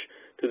approach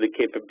to the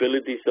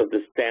capabilities of the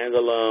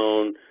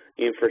standalone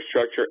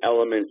infrastructure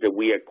elements that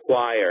we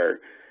acquire,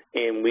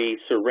 and we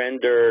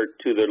surrender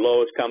to the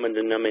lowest common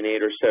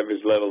denominator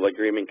service level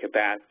agreement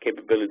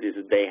capabilities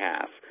that they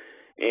have.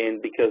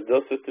 And because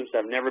those systems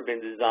have never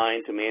been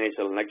designed to manage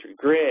an electric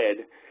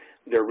grid,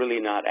 they're really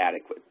not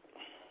adequate.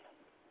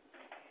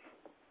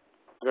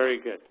 Very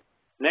good.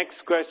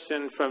 Next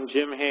question from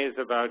Jim Hayes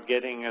about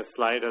getting a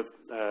slide of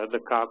the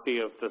copy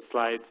of the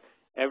slides.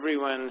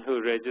 Everyone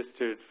who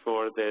registered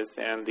for this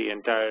and the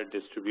entire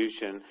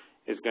distribution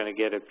is going to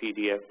get a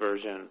PDF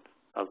version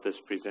of this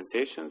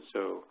presentation,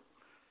 so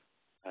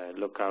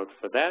look out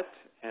for that.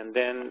 And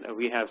then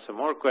we have some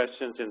more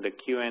questions in the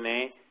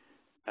Q&A.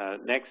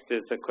 Next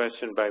is a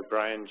question by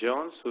Brian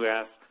Jones, who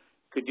asks,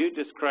 could you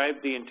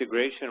describe the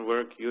integration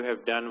work you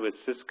have done with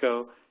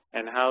Cisco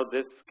and how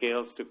this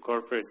scales to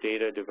corporate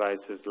data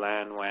devices,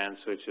 LAN, WAN,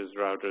 switches,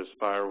 routers,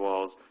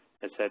 firewalls,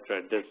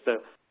 etc.? Does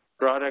the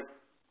product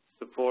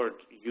support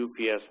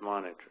UPS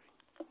monitoring?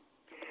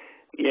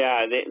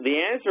 Yeah, the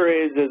answer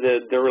is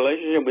that the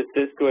relationship with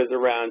Cisco is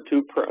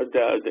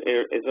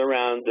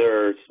around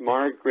their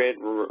smart grid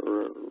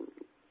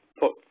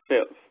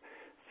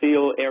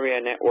field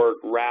area network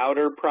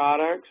router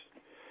products.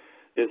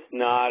 It's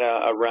not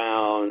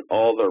around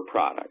all their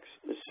products.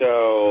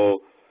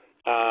 So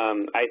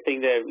I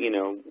think that, you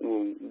know,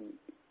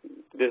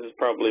 this is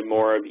probably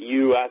more of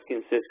you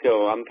asking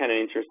Cisco, I'm kind of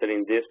interested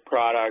in this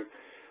product.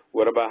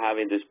 What about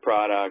having this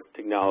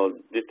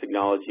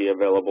technology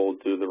available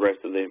to the rest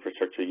of the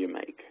infrastructure you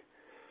make?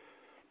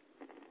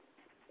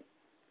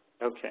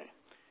 Okay.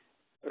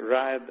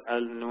 Raad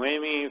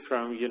Al-Nuaimi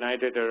from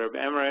United Arab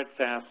Emirates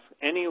asks,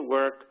 any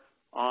work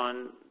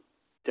on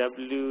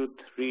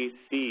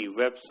W3C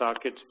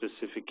WebSocket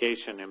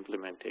specification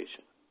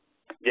implementation?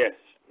 Yes,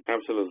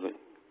 absolutely.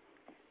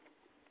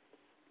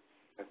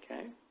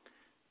 Okay.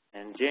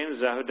 And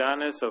James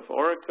Zahudanis of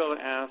Oracle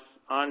asks,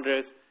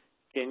 Andres,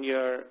 can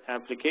your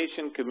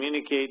application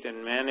communicate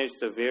and manage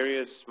the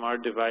various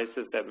smart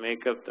devices that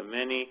make up the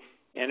many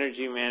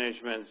energy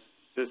management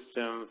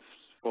systems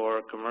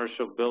for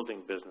commercial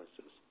building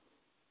businesses?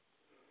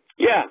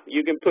 Yeah,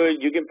 you can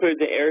put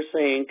the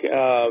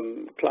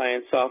AirSync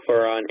client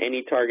software on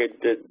any target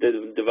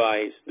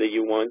device that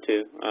you want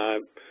to.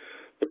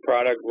 The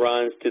product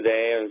runs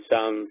today on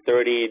some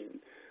 30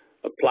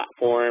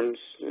 platforms,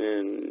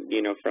 and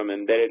you know, from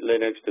embedded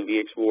Linux to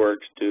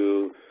VxWorks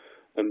to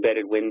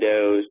embedded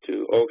Windows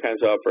to all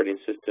kinds of operating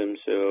systems.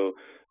 So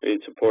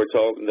it supports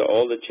all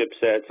the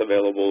chipsets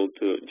available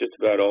to just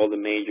about all the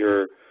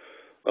major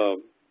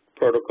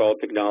protocol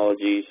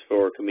technologies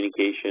for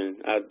communication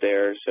out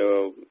there.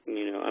 So,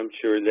 you know, I'm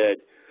sure that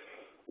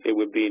it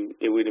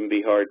wouldn't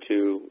be hard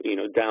to, you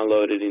know,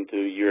 download it into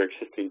your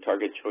existing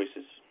target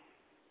choices.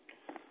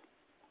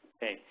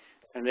 Okay.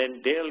 And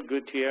then Dale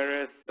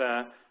Gutierrez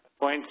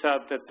points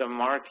out that the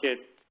market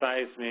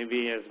size may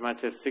be as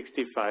much as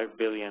 $65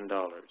 billion.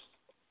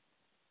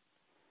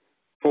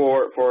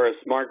 For a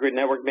smart grid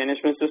network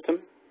management system?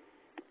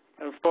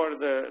 for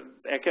the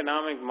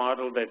economic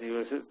model that he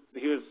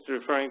was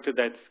referring to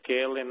that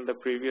scale in the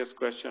previous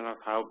question of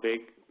how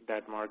big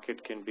that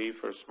market can be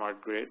for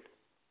smart grid.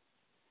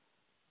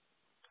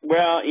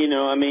 Well, you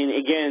know, I mean,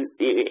 again,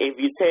 if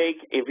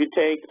you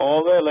take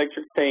all the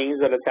electric things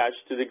that attach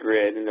to the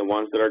grid and the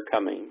ones that are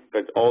coming,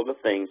 but all the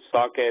things,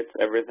 sockets,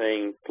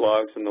 everything,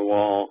 plugs in the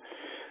wall,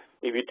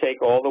 if you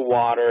take all the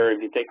water,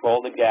 if you take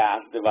all the gas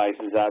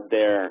devices out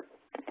there,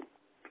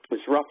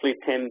 it's roughly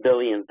 10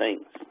 billion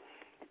things.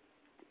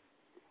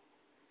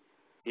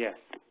 Yes.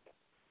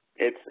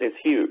 It's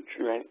huge,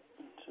 right?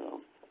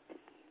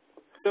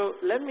 So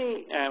let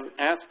me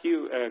ask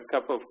you a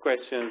couple of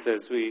questions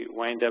as we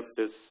wind up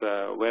this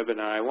webinar.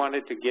 I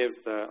wanted to give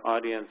the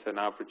audience an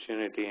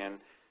opportunity, and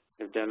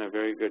they've done a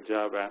very good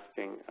job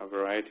asking a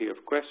variety of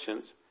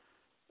questions.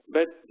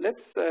 But let's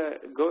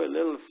go a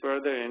little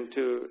further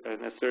into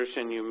an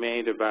assertion you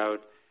made about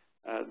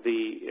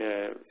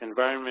the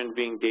environment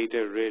being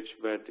data-rich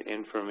but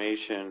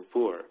information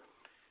poor.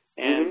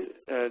 And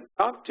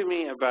talk to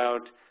me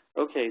about,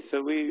 okay,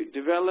 so we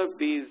develop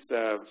these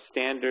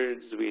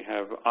standards, we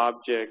have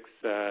objects,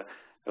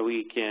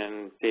 we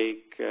can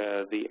take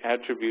the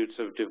attributes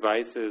of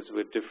devices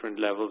with different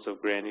levels of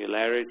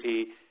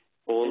granularity,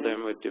 hold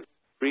them with different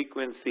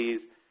frequencies.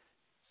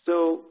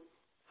 So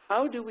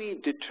how do we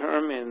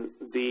determine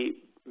the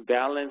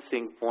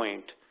balancing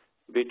point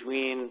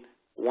between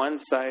one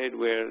side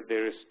where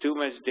there is too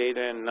much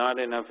data and not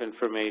enough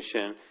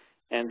information,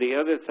 and the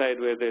other side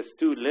where there's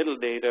too little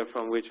data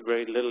from which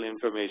very little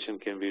information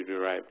can be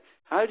derived?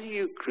 How do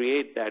you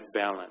create that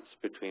balance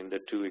between the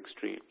two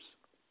extremes?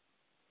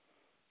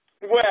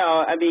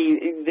 Well, I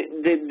mean,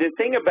 the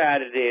thing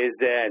about it is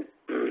that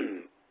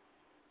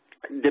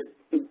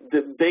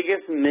the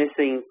biggest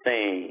missing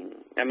thing,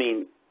 I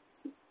mean,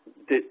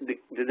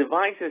 the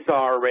devices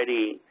are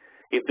already,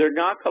 if they're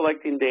not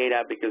collecting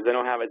data because they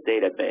don't have a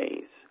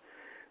database,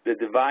 the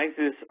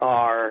devices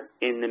are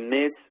in the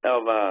midst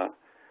of a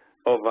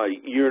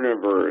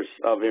universe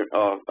of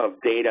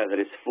data that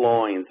is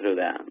flowing through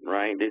them,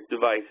 right? These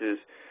devices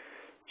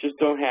just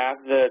don't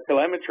have the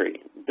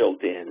telemetry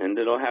built in, and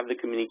they don't have the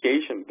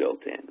communication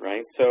built in,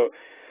 right? So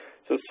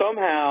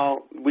somehow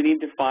we need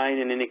to find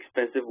an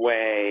inexpensive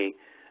way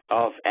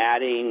of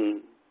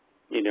adding,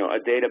 you know, a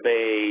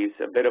database,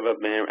 a bit of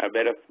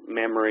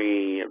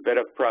memory, a bit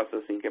of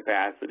processing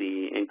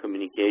capacity and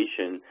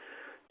communication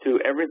to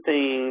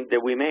everything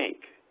that we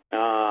make.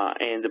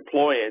 And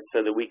deploy it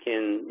so that we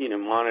can, you know,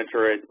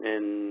 monitor it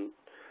and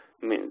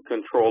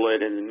control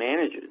it and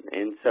manage it.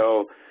 And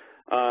so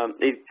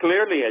it's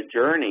clearly a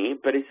journey,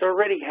 but it's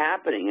already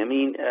happening. I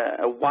mean,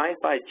 a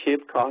Wi-Fi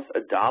chip costs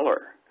 $1.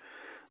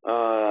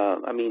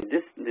 I mean,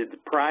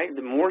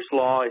 the Moore's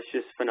law is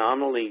just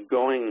phenomenally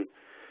going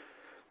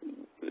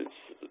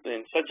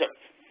in such a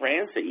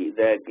frenzy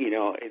that, you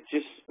know, it's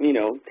just, you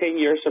know, 10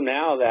 years from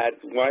now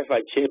that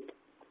Wi-Fi chip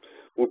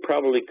will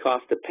probably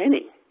cost a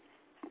penny.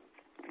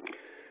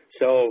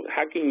 So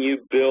how can you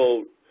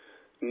build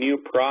new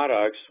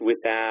products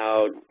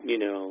without, you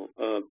know,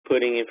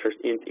 putting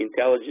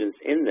intelligence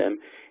in them?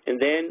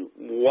 And then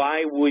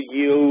why would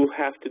you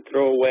have to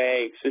throw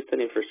away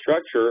existing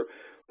infrastructure?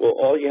 Well,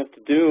 all you have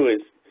to do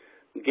is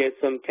get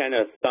some kind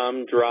of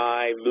thumb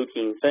drive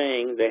looking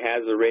thing that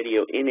has a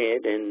radio in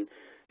it and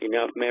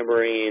enough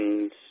memory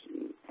and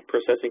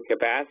processing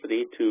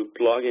capacity to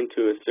plug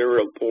into a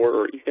serial port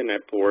or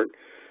Ethernet port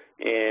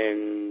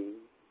and,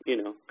 you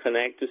know,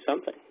 connect to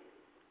something.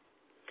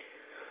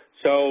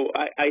 So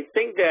I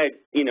think that,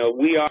 you know,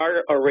 we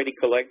are already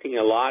collecting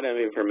a lot of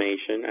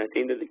information. I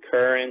think that the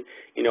current,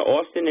 you know,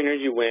 Austin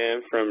Energy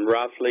went from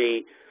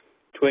roughly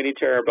 20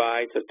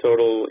 terabytes of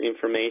total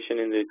information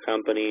in the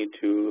company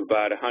to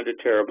about 100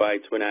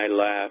 terabytes when I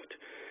left.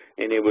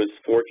 And it was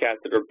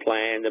forecasted or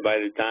planned that by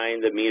the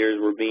time the meters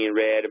were being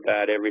read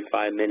about every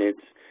 5 minutes,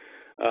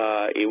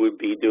 it would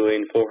be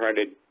doing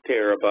 400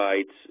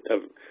 terabytes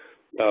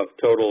of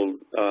total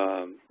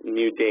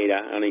new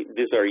data. I mean,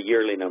 these are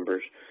yearly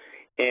numbers.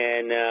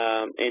 And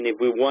if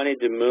we wanted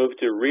to move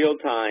to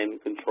real-time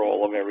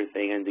control of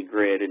everything in the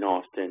grid in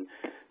Austin,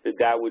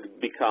 that would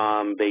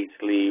become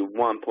basically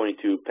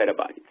 1.2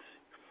 petabytes.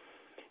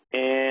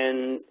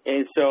 And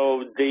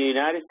so the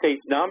United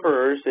States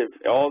numbers, if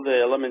all the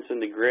elements in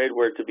the grid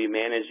were to be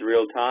managed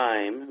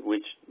real-time,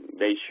 which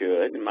they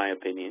should, in my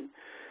opinion,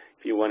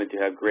 if you wanted to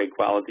have great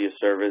quality of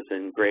service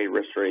and great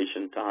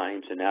restoration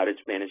times and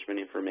outage management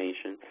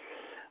information,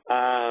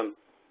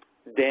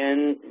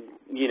 then,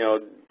 you know,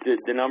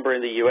 the number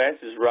in the U.S.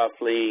 is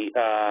roughly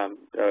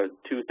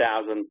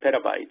 2,000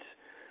 petabytes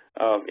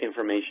of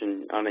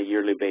information on a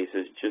yearly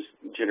basis just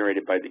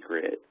generated by the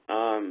grid.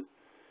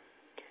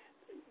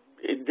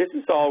 This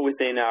is all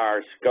within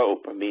our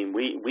scope. I mean,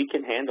 we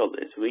can handle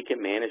this. We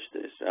can manage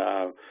this.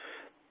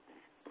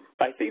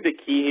 I think the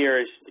key here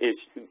is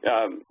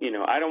you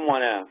know, I don't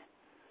want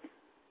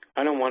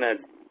to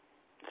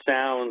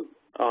sound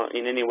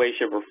in any way,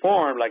 shape, or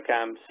form like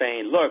I'm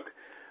saying, look,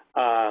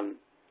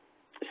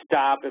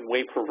 stop and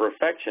wait for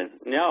perfection.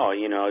 No,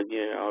 you know,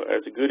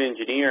 as a good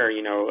engineer,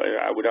 you know,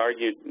 I would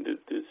argue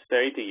to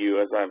say to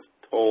you, as I've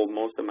told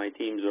most of my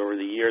teams over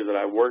the years that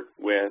I worked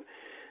with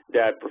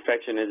that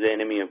perfection is the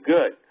enemy of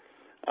good.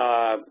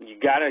 You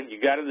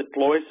gotta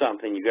deploy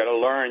something. You gotta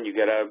learn. You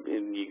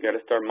gotta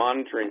start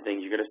monitoring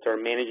things. You gotta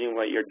start managing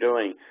what you're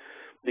doing.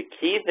 The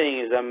key thing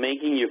is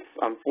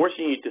I'm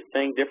forcing you to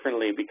think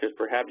differently because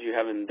perhaps you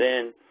haven't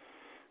been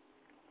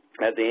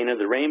at the end of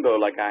the rainbow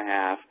like I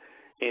have,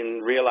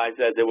 and realize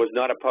that there was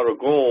not a pot of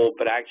gold,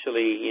 but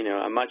actually,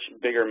 a much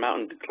bigger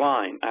mountain to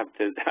climb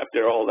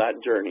after all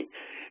that journey.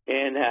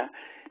 And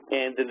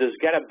there's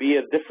got to be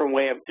a different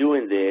way of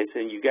doing this,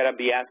 and you got to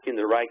be asking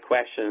the right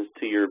questions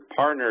to your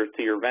partners,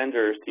 to your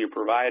vendors, to your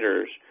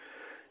providers,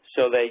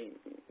 so that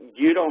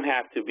you don't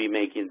have to be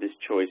making these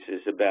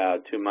choices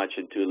about too much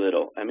and too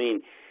little. I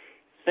mean,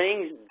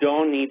 things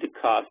don't need to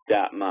cost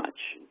that much.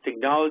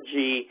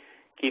 Technology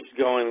keeps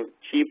going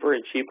cheaper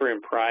and cheaper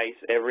in price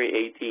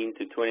every 18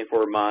 to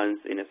 24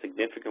 months in a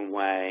significant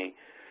way.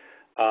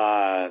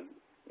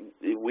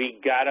 We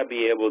got to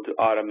be able to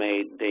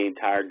automate the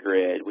entire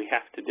grid. We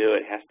have to do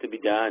it. It has to be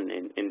done,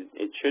 and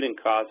it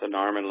shouldn't cost an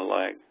arm and a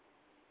leg.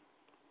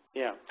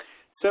 Yeah.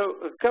 So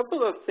a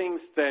couple of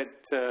things that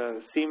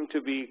seem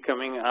to be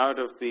coming out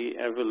of the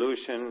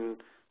evolution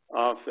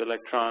of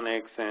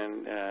electronics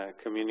and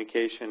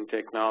communication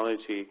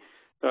technology.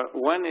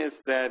 One is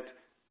that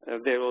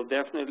there will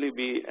definitely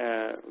be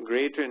a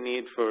greater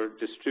need for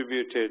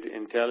distributed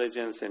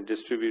intelligence and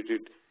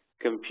distributed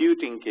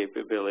computing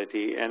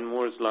capability, and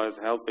Moore's Law is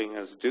helping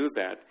us do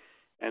that.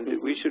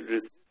 And we should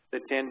resist the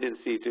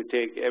tendency to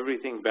take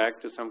everything back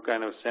to some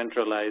kind of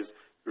centralized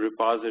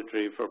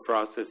repository for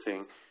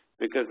processing,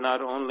 because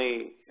not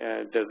only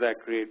does that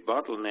create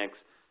bottlenecks,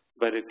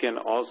 but it can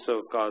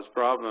also cause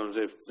problems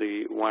if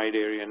the wide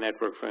area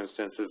network, for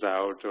instance, is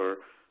out or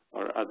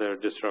other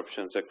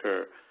disruptions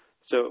occur.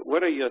 So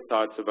what are your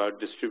thoughts about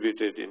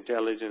distributed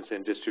intelligence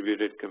and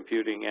distributed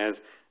computing as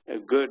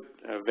good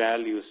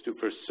values to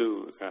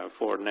pursue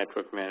for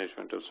network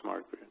management of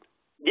smart grid?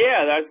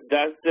 Yeah,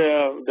 that's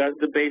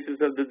the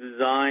basis of the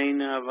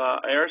design of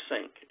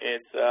AirSync.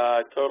 It's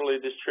totally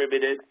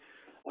distributed.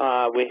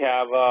 We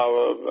have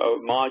a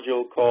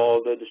module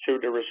called the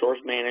Distributed Resource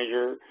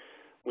Manager,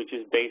 which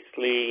is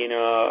basically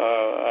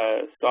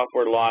a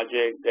software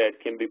logic that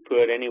can be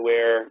put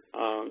anywhere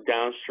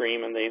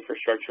downstream in the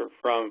infrastructure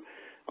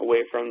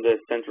away from the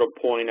central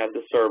point of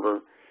the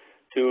server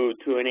to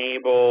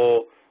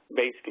enable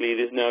basically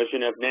this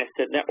notion of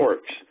nested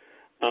networks.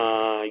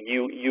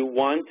 You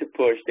want to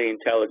push the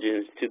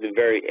intelligence to the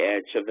very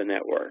edge of the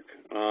network.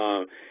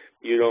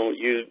 You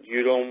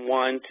don't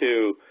want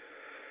to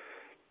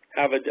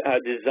have a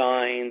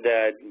design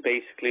that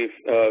basically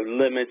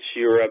limits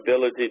your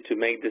ability to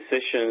make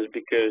decisions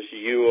because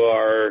you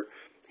are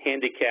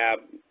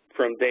handicapped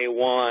from day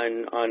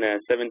one on a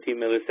 17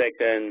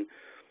 millisecond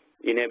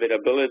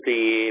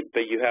inevitability,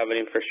 but you have an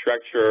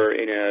infrastructure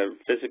in a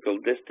physical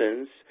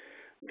distance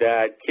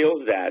that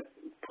kills that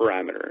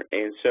parameter.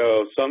 And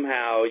so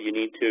somehow you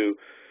need to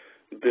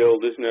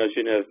build this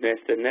notion of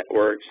nested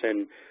networks,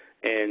 and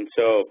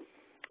so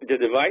the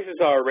devices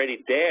are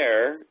already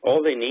there.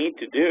 All they need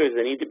to do is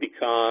they need to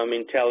become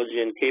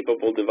intelligent,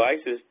 capable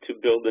devices to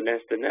build the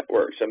nested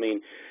networks. I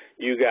mean,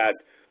 you got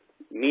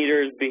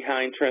meters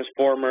behind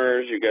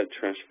transformers, you got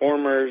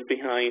transformers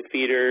behind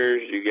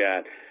feeders, you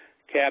got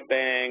cap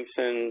banks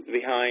and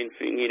behind,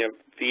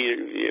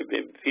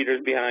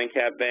 feeders behind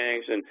cap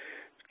banks, and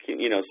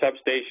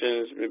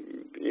substations,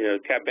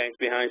 cap banks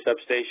behind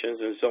substations,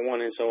 and so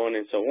on and so on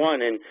and so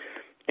on. And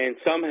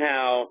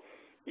somehow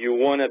you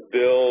want to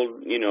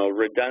build,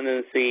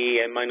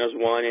 redundancy, N-1,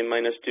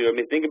 N-2. I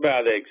mean, think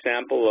about the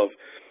example of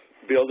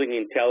building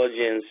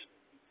intelligence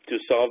to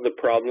solve the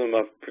problem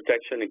of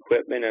protection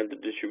equipment and the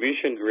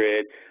distribution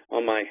grid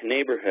on my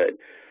neighborhood.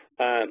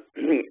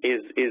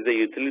 Is the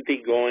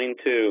utility going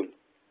to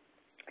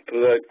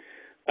put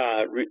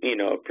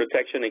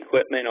protection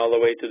equipment all the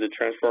way to the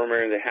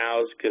transformer in the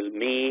house because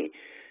me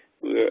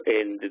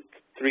and the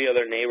three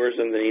other neighbors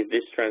underneath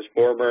this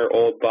transformer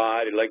all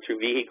bought electric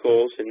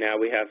vehicles, and now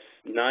we have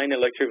 9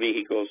 electric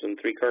vehicles and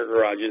 3 car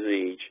garages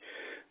each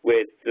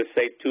with, let's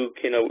say, 2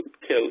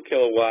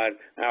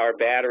 kilowatt-hour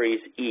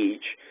batteries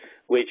each,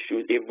 which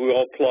if we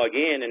all plug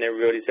in and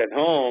everybody's at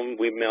home,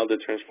 we melt the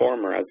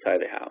transformer outside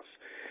the house.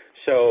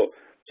 So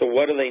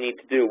what do they need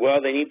to do?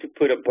 Well, they need to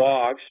put a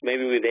box,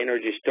 maybe with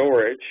energy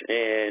storage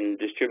and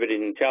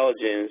distributed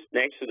intelligence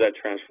next to that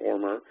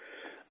transformer,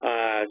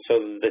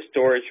 so the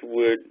storage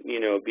would,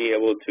 be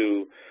able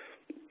to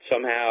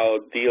somehow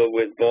deal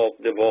with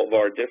the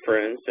volt-var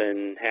difference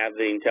and have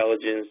the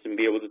intelligence and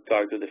be able to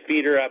talk to the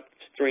feeder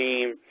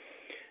upstream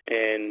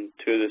and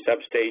to the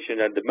substation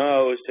at the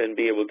most and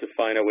be able to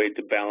find a way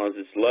to balance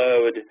its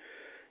load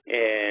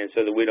and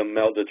so that we don't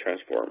melt the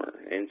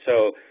transformer. And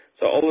so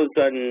all of a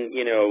sudden,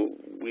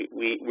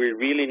 we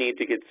really need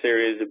to get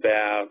serious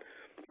about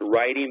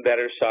writing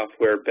better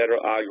software, better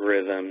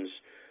algorithms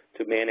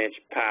to manage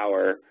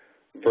power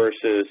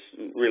versus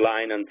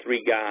relying on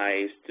 3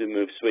 guys to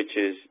move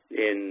switches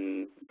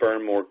and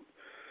burn more,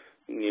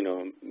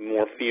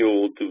 more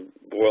fuel to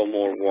boil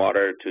more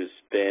water to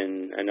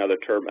spin another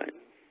turbine.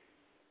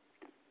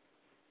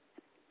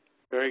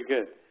 Very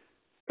good.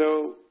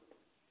 So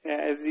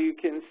as you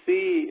can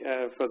see,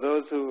 for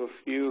those of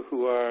you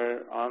who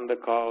are on the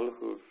call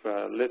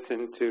who've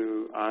listened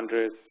to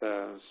Andres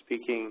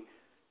speaking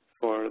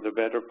for the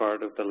better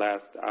part of the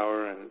last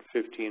hour and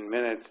 15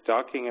 minutes,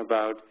 talking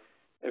about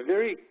a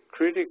very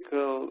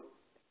critical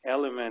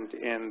element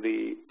in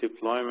the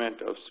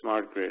deployment of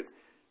smart grid,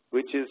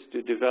 which is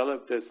to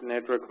develop this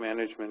network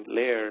management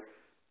layer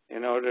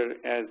in order,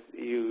 as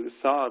you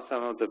saw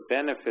some of the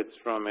benefits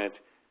from it,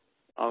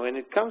 when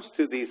it comes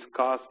to these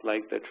costs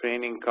like the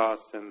training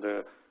costs and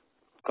the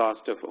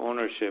cost of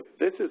ownership,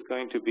 this is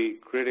going to be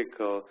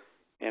critical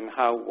in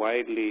how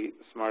widely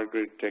smart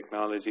grid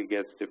technology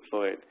gets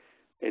deployed.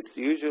 It's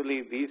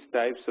usually these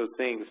types of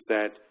things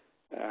that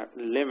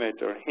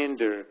limit or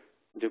hinder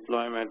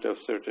deployment of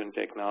certain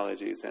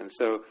technologies. And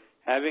so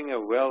having a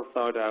well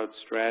thought out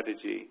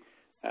strategy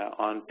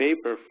on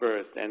paper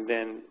first and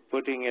then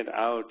putting it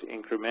out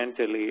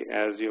incrementally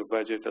as your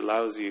budget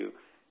allows you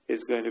is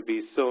going to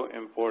be so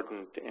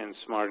important in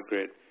smart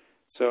grid.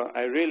 So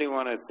I really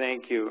want to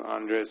thank you,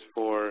 Andres,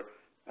 for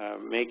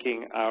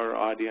making our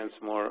audience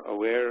more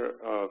aware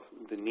of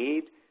the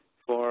need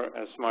for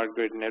a smart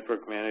grid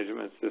network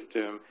management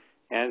system,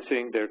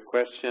 answering their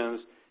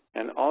questions,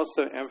 and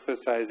also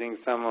emphasizing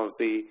some of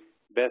the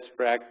best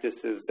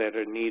practices that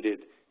are needed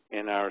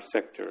in our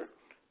sector.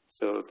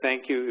 So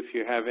thank you. If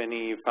you have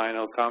any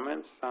final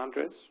comments,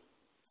 Andres?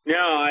 No,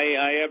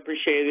 I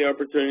appreciate the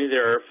opportunity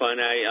there, Irfan.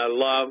 I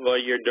love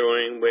what you're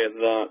doing with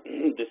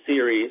the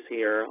series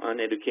here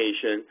on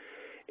education.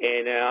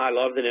 And I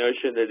love the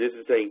notion that this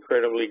is an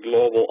incredibly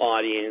global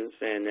audience.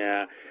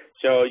 And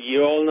so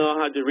you all know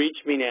how to reach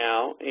me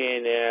now,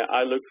 and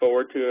I look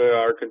forward to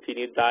our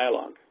continued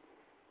dialogue.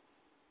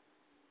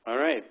 All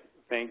right.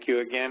 Thank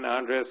you again,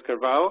 Andres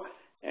Carvalho.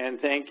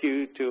 And thank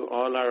you to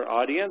all our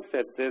audience.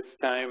 At this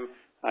time,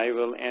 I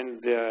will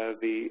end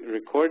the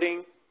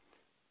recording.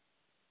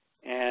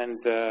 And